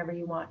access it whenever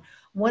you want.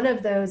 One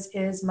of those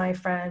is my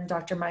friend,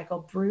 Dr.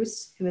 Michael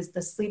Bruce, who is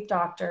the sleep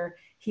doctor.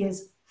 He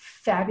is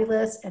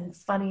fabulous and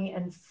funny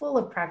and full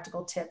of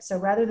practical tips. So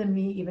rather than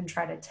me even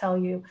try to tell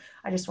you,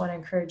 I just want to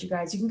encourage you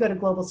guys, you can go to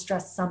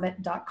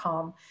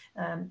globalstresssummit.com.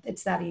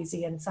 It's that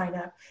easy, and sign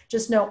up.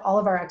 Just know all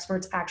of our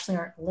experts actually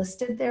aren't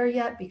listed there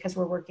yet because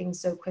we're working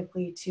so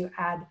quickly to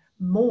add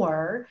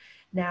more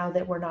now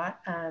that we're not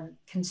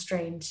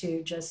constrained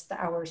to just the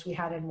hours we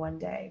had in one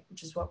day,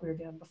 which is what we were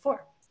doing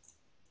before.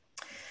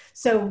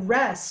 So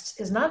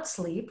rest is not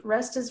sleep.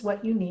 Rest is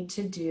what you need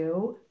to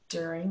do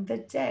during the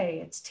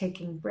day. It's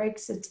taking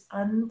breaks, it's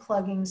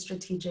unplugging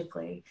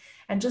strategically.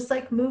 And just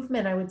like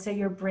movement, I would say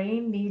your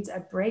brain needs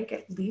a break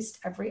at least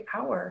every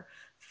hour,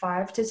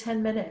 5 to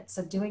 10 minutes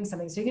of doing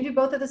something. So you can do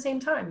both at the same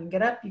time. You can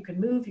get up, you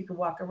can move, you can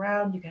walk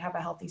around, you can have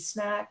a healthy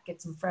snack,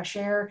 get some fresh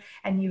air,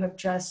 and you have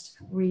just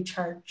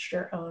recharged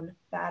your own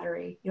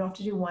battery. You don't have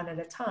to do one at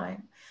a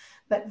time.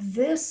 But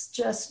this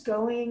just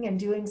going and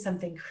doing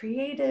something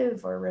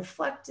creative or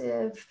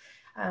reflective,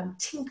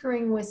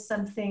 tinkering with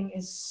something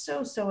is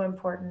so, so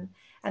important.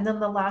 And then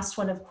the last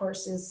one, of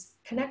course, is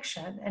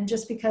connection. And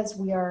just because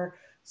we are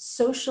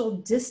social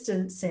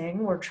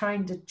distancing, we're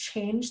trying to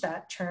change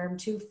that term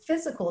to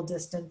physical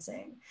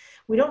distancing.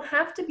 We don't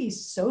have to be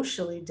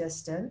socially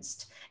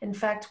distanced. In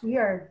fact, we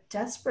are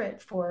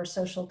desperate for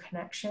social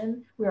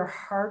connection. We are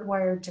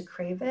hardwired to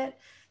crave it.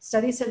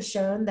 Studies have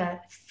shown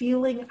that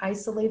feeling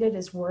isolated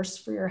is worse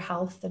for your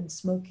health than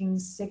smoking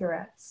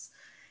cigarettes.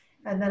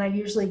 And then I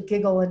usually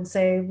giggle and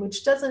say,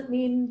 which doesn't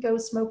mean go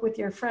smoke with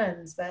your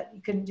friends, but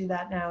you couldn't do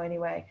that now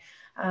anyway.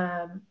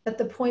 But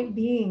the point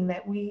being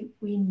that we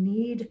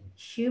need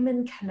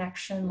human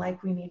connection,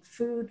 like we need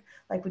food,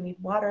 like we need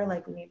water,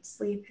 like we need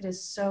sleep. It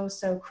is so,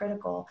 so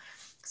critical.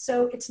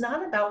 So it's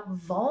not about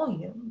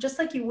volume, just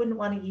like you wouldn't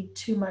want to eat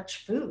too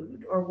much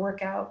food or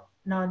work out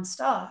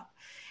nonstop.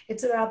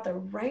 It's about the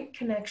right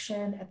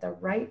connection at the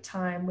right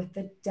time with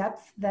the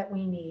depth that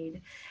we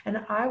need.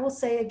 And I will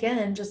say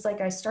again, just like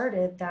I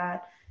started,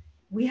 that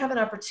we have an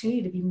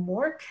opportunity to be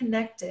more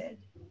connected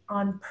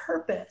on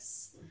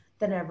purpose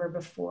than ever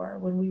before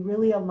when we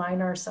really align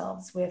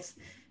ourselves with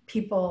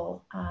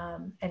people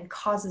and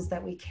causes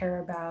that we care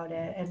about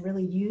and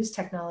really use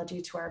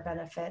technology to our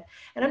benefit.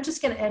 And I'm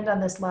just going to end on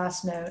this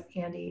last note,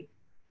 Andy.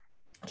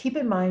 Keep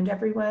in mind,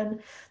 everyone,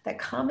 that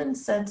common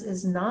sense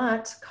is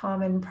not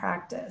common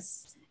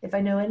practice. If I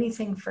know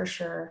anything for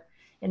sure,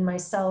 in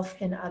myself,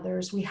 in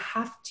others, we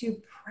have to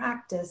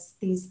practice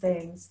these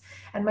things.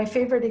 And my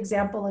favorite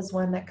example is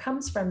one that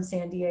comes from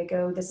San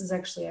Diego. This is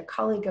actually a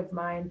colleague of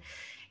mine.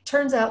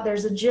 Turns out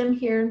there's a gym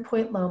here in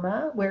Point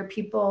Loma where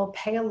people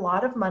pay a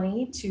lot of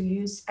money to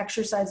use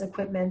exercise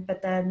equipment,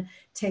 but then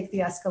take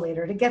the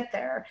escalator to get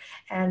there.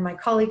 And my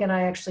colleague and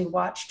I actually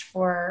watched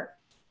for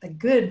a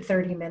good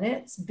 30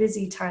 minutes,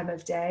 busy time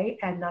of day,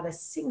 and not a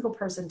single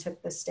person took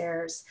the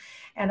stairs.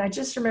 And I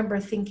just remember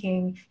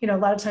thinking, you know, a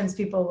lot of times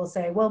people will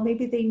say, well,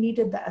 maybe they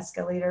needed the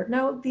escalator.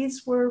 No,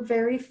 these were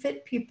very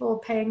fit people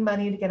paying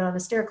money to get on a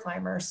stair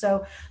climber.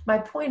 So my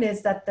point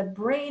is that the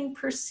brain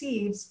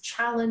perceives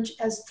challenge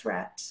as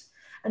threat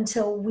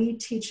until we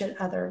teach it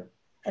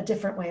a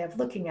different way of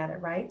looking at it,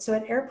 right? So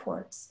at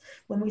airports,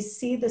 when we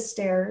see the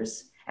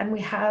stairs and we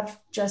have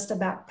just a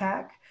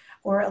backpack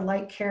or a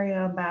light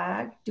carry-on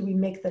bag, do we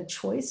make the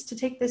choice to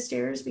take the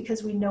stairs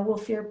because we know we'll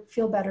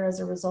feel better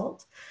as a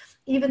result?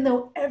 Even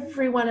though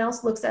everyone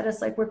else looks at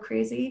us like we're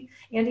crazy.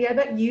 Andy, I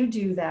bet you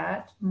do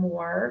that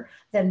more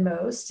than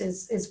most,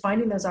 is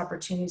finding those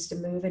opportunities to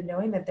move and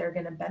knowing that they're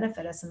gonna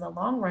benefit us in the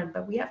long run,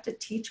 but we have to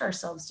teach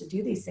ourselves to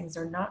do these things.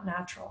 They're not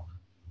natural.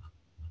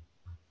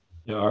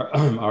 Yeah,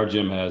 our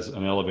gym has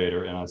an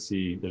elevator, and I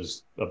see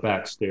there's a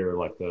back stair,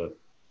 like the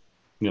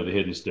the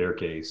hidden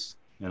staircase,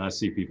 and I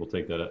see people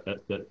take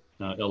that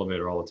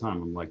elevator all the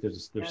time. I'm like,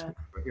 there's right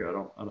here. I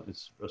don't.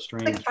 It's a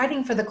strange. It's like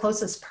fighting for the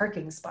closest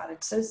parking spot.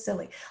 It's so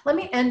silly. Let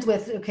me end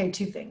with, okay,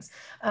 2 things,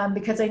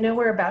 because I know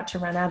we're about to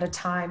run out of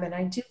time, and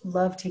I do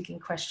love taking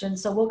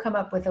questions. So we'll come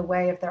up with a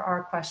way, if there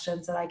are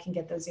questions, that I can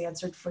get those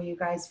answered for you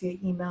guys via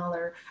email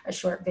or a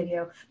short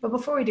video. But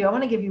before we do, I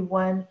want to give you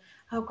one.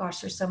 Oh gosh,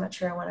 there's so much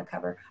here I want to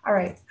cover. All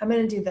right, I'm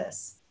going to do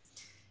this.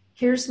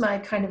 Here's my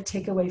kind of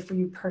takeaway for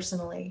you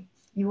personally.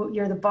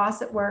 You're the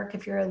boss at work.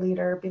 If you're a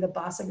leader, be the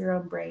boss of your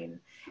own brain.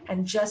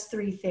 And just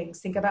 3 things.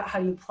 Think about how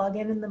you plug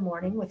in the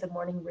morning with a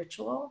morning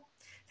ritual.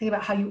 Think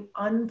about how you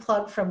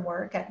unplug from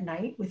work at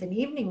night with an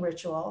evening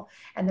ritual.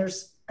 And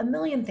there's a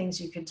million things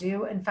you could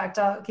do. In fact,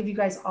 I'll give you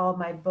guys all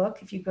my book.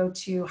 If you go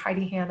to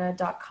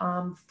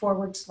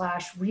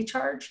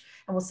HeidiHanna.com/recharge,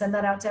 and we'll send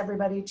that out to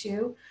everybody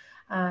too.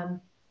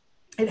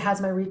 It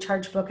has my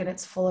recharge book, and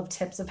it's full of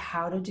tips of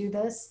how to do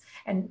this.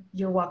 And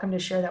you're welcome to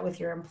share that with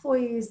your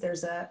employees.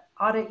 There's a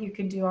audit you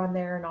can do on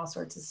there and all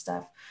sorts of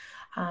stuff.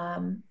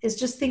 Is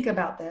just think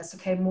about this,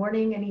 okay?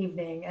 Morning and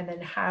evening, and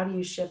then how do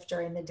you shift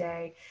during the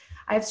day?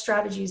 I have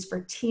strategies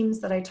for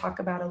teams that I talk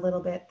about a little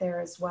bit there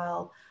as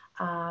well.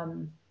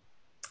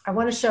 I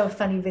want to show a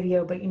funny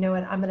video, but you know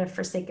what? I'm going to,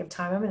 for sake of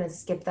time, I'm going to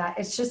skip that.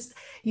 It's just,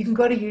 you can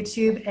go to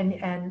YouTube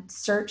and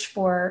search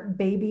for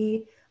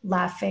baby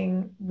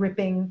laughing,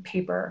 ripping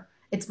paper.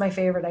 It's my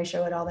favorite. I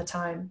show it all the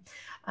time.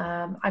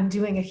 I'm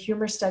doing a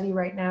humor study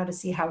right now to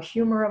see how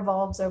humor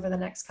evolves over the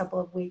next couple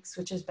of weeks,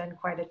 which has been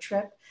quite a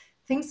trip.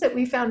 Things that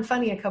we found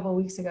funny a couple of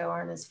weeks ago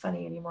aren't as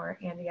funny anymore.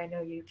 Andy, I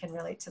know you can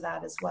relate to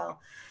that as well.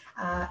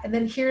 And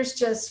then here's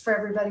just for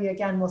everybody,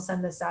 again, we'll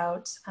send this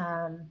out,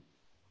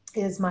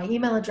 is my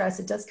email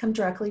address. It does come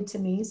directly to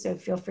me, so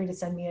feel free to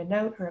send me a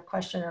note or a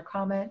question or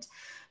comment.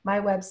 My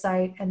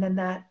website, and then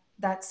that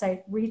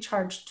site,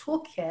 Recharge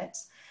Toolkit,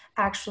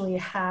 actually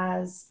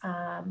has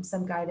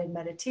some guided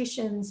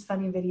meditations,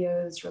 funny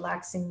videos,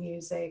 relaxing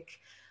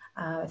music.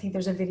 I think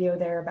there's a video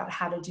there about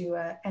how to do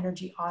an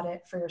energy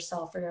audit for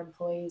yourself or your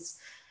employees,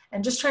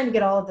 and just trying to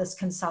get all of this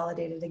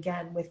consolidated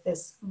again with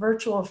this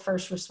virtual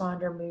first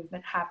responder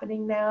movement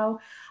happening now.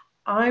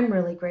 I'm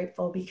really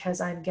grateful because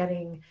I'm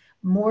getting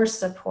more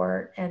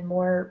support and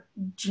more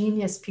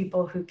genius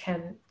people who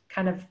can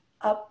kind of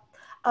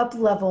up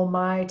level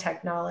my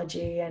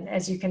technology. And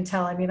as you can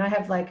tell, I mean, I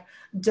have like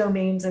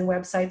domains and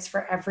websites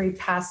for every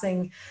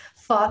passing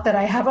thought that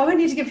I have. Oh, I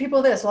need to give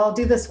people this. Well, I'll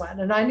do this one.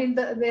 And I need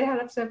they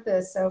have to have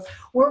this. So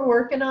we're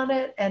working on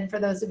it. And for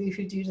those of you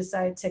who do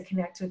decide to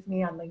connect with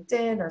me on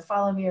LinkedIn or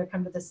follow me or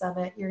come to the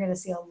summit, you're going to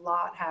see a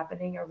lot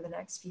happening over the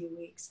next few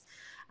weeks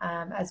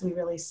as we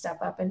really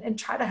step up and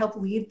try to help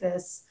lead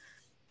this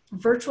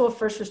virtual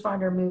first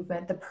responder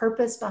movement. The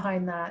purpose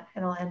behind that,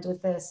 and I'll end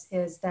with this,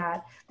 is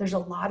that there's a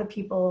lot of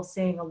people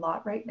saying a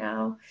lot right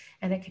now,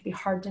 and it can be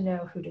hard to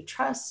know who to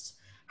trust.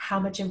 How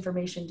much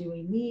information do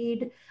we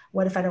need?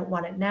 What if I don't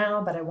want it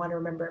now, but I want to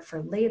remember it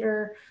for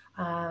later?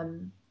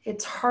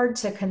 It's hard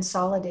to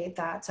consolidate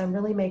that. So I'm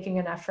really making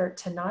an effort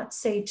to not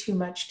say too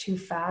much too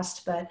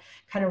fast, but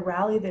kind of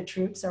rally the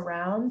troops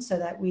around so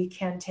that we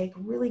can take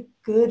really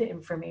good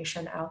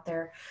information out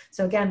there.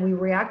 So again, we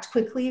react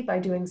quickly by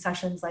doing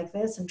sessions like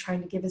this and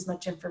trying to give as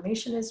much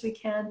information as we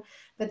can,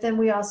 but then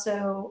we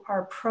also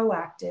are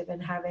proactive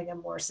in having a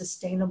more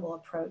sustainable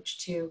approach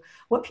to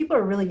what people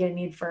are really going to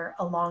need for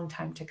a long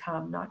time to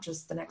come, not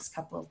just the next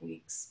couple of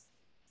weeks.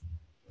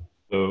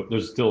 So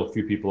there's still a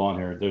few people on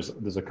here.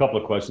 There's a couple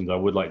of questions I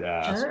would like to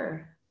ask.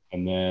 Sure.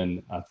 And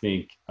then I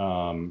think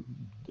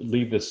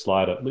leave your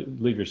slide up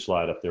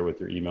there with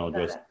your email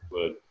address.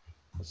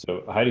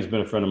 So Heidi's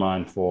been a friend of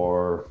mine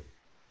for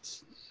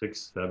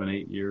 6, 7,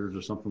 8 years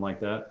or something like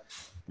that.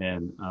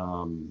 And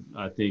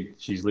I think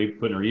she's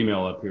putting her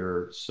email up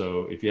here.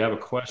 So if you have a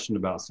question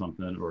about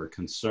something or a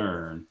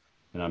concern,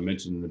 and I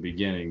mentioned in the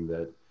beginning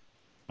that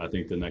I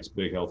think the next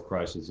big health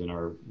crisis in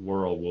our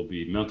world will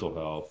be mental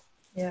health.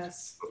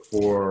 Yes.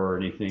 Before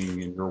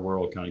anything in your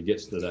world kind of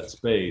gets to that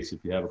space,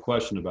 if you have a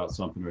question about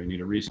something or you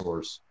need a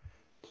resource,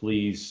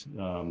 please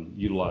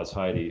utilize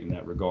Heidi in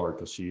that regard,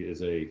 because she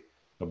is a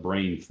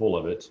brain full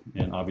of it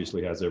and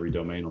obviously has every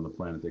domain on the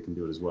planet that can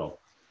do it as well.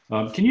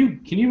 Can you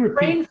repeat?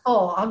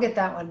 Brainful. I'll get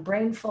that one.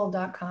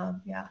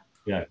 Brainful.com. Yeah.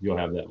 Yeah, you'll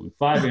have that one.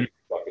 5 energy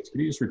buckets. Can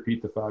you just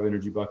repeat the 5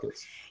 energy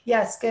buckets?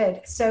 Yes,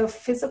 good. So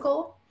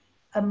physical,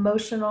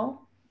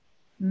 emotional,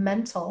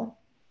 mental,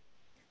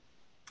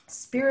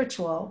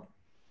 spiritual,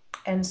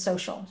 and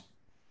social.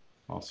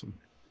 Awesome.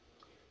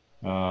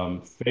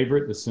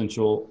 Favorite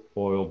essential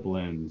oil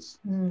blends?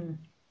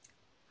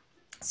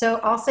 So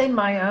I'll say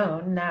my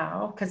own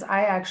now, because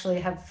I actually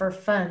have, for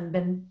fun,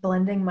 been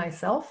blending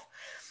myself.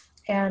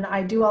 And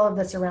I do all of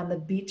this around the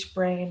beach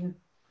brain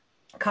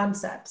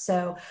concept.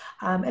 So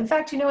in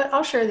fact, you know what?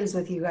 I'll share these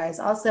with you guys.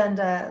 I'll send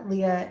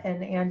Leah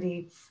and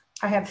Andy.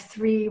 I have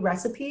 3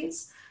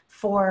 recipes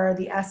for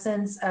the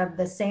essence of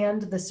the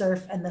sand, the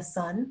surf, and the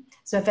sun.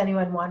 So if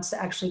anyone wants to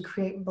actually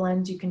create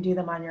blends, you can do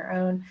them on your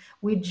own.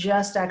 We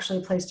just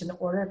actually placed an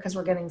order because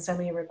we're getting so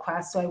many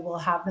requests, so I will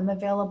have them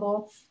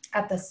available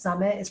at the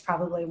summit. Is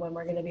probably when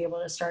we're going to be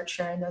able to start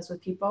sharing those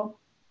with people.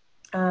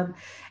 And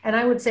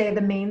I would say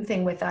the main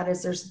thing with that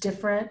is there's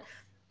different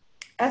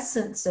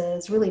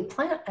essences, really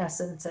plant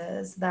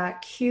essences,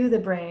 that cue the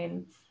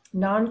brain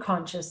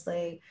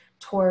non-consciously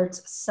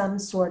towards some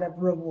sort of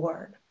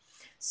reward.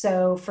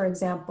 So for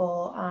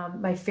example,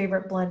 my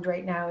favorite blend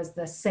right now is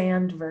the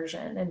sand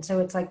version. And so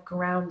it's like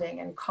grounding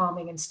and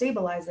calming and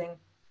stabilizing.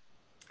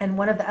 And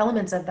one of the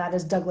elements of that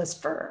is Douglas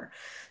fir.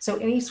 So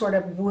any sort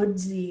of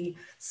woodsy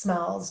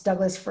smells,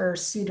 Douglas fir,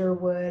 cedar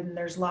wood, and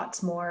there's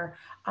lots more.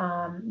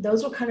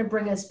 Those will kind of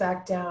bring us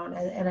back down.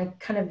 And I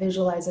kind of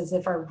visualize as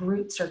if our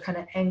roots are kind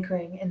of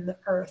anchoring in the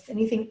earth.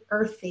 Anything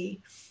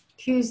earthy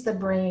cues the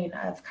brain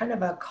of kind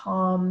of a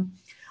calm,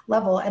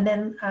 level. And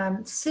then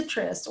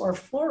citrus or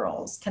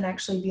florals can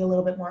actually be a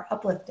little bit more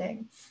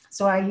uplifting.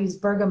 So I use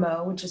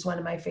bergamot, which is one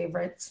of my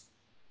favorites.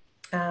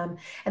 And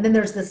then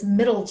there's this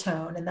middle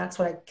tone, and that's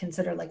what I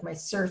consider like my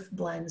surf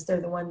blends.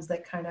 They're the ones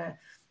that kind of,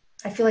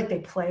 I feel like they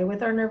play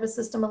with our nervous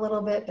system a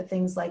little bit, but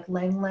things like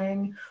lang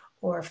lang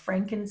or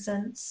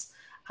frankincense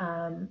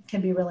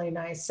can be really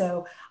nice.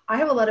 So I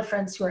have a lot of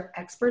friends who are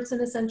experts in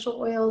essential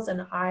oils,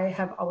 and I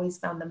have always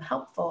found them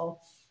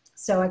helpful.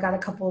 So I got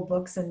a couple of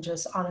books and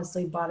just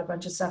honestly bought a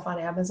bunch of stuff on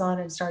Amazon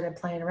and started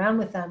playing around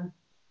with them.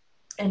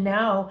 And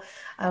now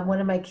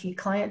one of my key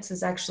clients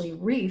is actually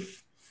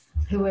Reef,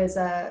 who is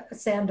a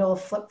sandal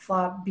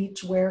flip-flop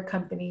beach wear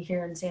company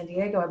here in San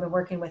Diego. I've been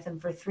working with him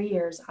for 3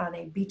 years on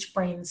a beach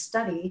brain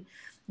study,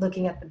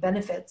 looking at the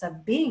benefits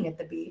of being at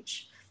the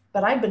beach.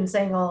 But I've been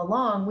saying all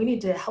along, we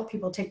need to help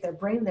people take their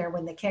brain there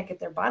when they can't get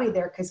their body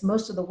there, because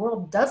most of the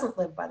world doesn't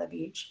live by the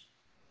beach.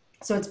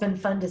 So it's been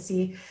fun to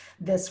see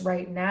this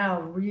right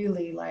now,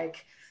 really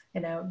like,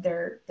 you know,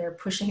 they're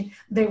pushing,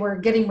 they were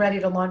getting ready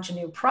to launch a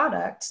new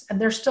product,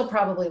 and they're still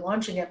probably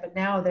launching it, but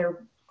now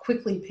they're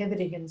quickly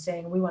pivoting and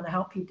saying, we want to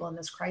help people in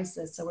this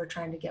crisis. So we're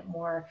trying to get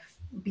more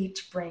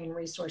beach brain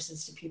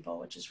resources to people,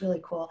 which is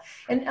really cool.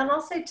 And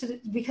I'll say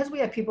because we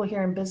have people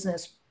here in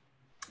business,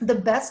 the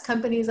best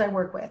companies I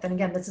work with, and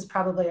again, this is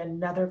probably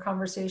another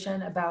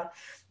conversation about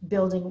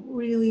building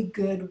really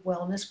good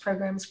wellness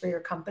programs for your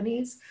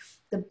companies.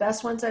 The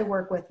best ones I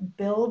work with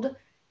build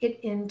it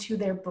into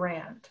their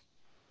brand.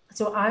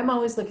 So I'm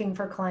always looking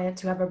for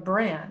clients who have a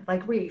brand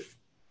like Reef.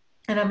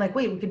 And I'm like,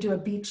 wait, we could do a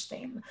beach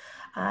theme.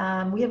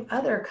 We have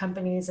other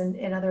companies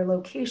in other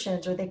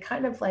locations, or they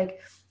kind of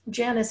like,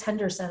 Janice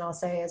Henderson, I'll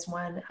say, is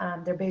one.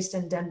 They're based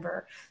in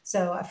Denver.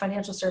 So a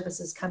financial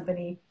services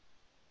company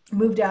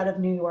moved out of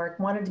New York,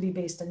 wanted to be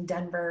based in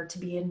Denver, to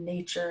be in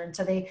nature. And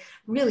so they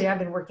really, I've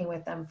been working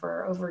with them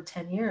for over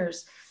 10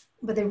 years,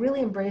 but they really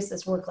embrace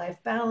this work-life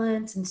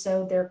balance. And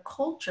so their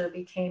culture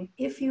became,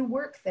 if you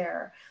work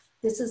there,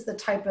 this is the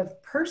type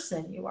of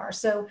person you are.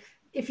 So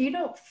if you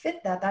don't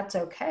fit that, that's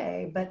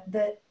okay. But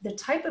the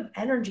type of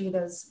energy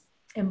those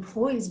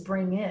employees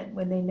bring in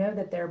when they know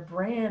that their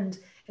brand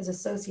is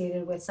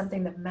associated with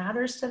something that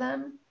matters to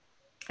them,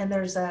 and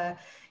there's a,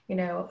 you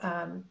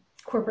know,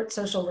 corporate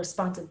social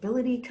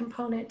responsibility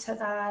component to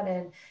that.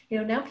 And, you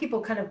know, now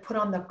people kind of put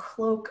on the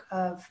cloak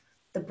of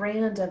the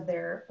brand of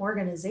their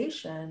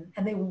organization,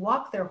 and they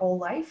walk their whole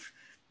life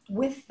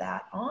with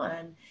that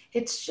on.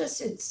 It's just,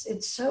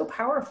 it's so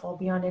powerful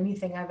beyond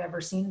anything I've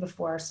ever seen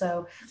before.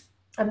 So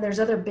there's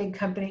other big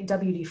company,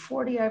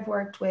 WD-40 I've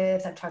worked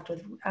with. I've talked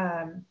with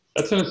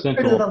That's an Fruit of the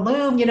essential.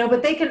 Loom, you know,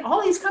 but they can,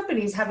 all these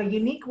companies have a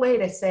unique way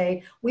to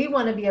say, we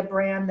want to be a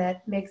brand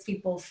that makes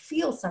people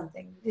feel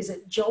something. Is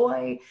it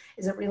joy?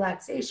 Is it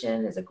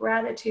relaxation? Is it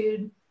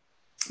gratitude?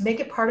 Make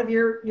it part of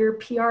your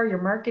PR,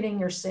 your marketing,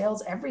 your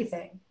sales,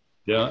 everything.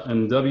 Yeah,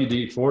 and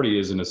WD-40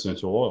 is an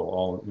essential oil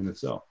all in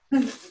itself.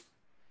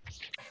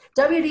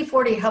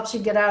 WD-40 helps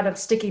you get out of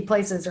sticky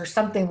places or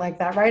something like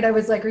that, right? I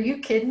was like, are you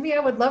kidding me? I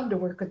would love to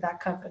work with that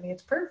company.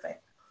 It's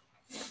perfect.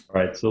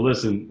 All right, so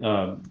listen,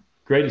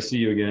 great to see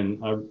you again.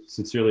 I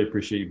sincerely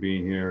appreciate you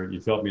being here.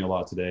 You've helped me a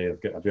lot today.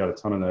 I've got a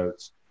ton of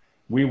notes.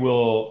 We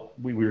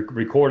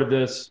recorded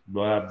this.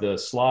 We'll have the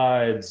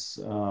slides,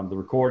 the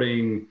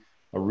recording,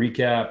 a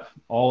recap,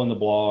 all in the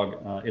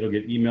blog. It'll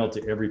get emailed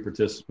to every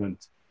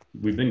participant.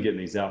 We've been getting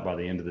these out by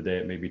the end of the day.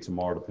 It may be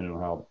tomorrow, depending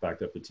on how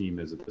backed up the team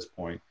is at this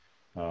point.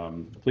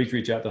 Please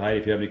reach out to Heidi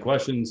if you have any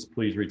questions.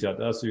 Please reach out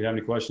to us if you have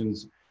any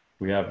questions.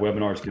 We have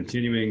webinars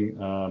continuing.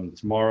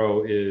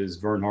 Tomorrow is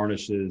Vern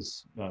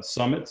Harnish's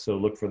summit, so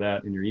look for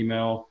that in your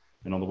email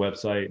and on the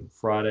website.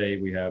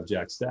 Friday, we have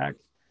Jack Stack.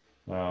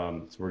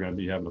 So we're going to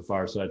be having a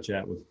fireside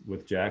chat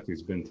with Jack,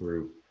 who's been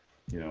through,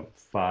 you know,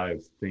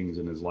 5 things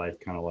in his life,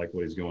 kind of like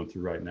what he's going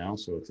through right now.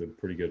 So it's a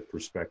pretty good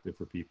perspective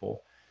for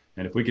people.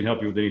 And if we can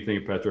help you with anything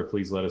at Petra,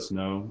 please let us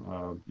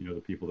know, you know,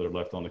 the people that are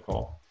left on the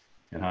call.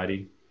 And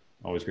Heidi,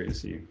 always great to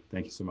see you.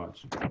 Thank you so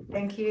much.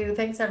 Thank you.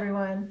 Thanks,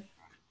 everyone.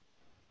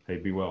 Hey,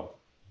 be well.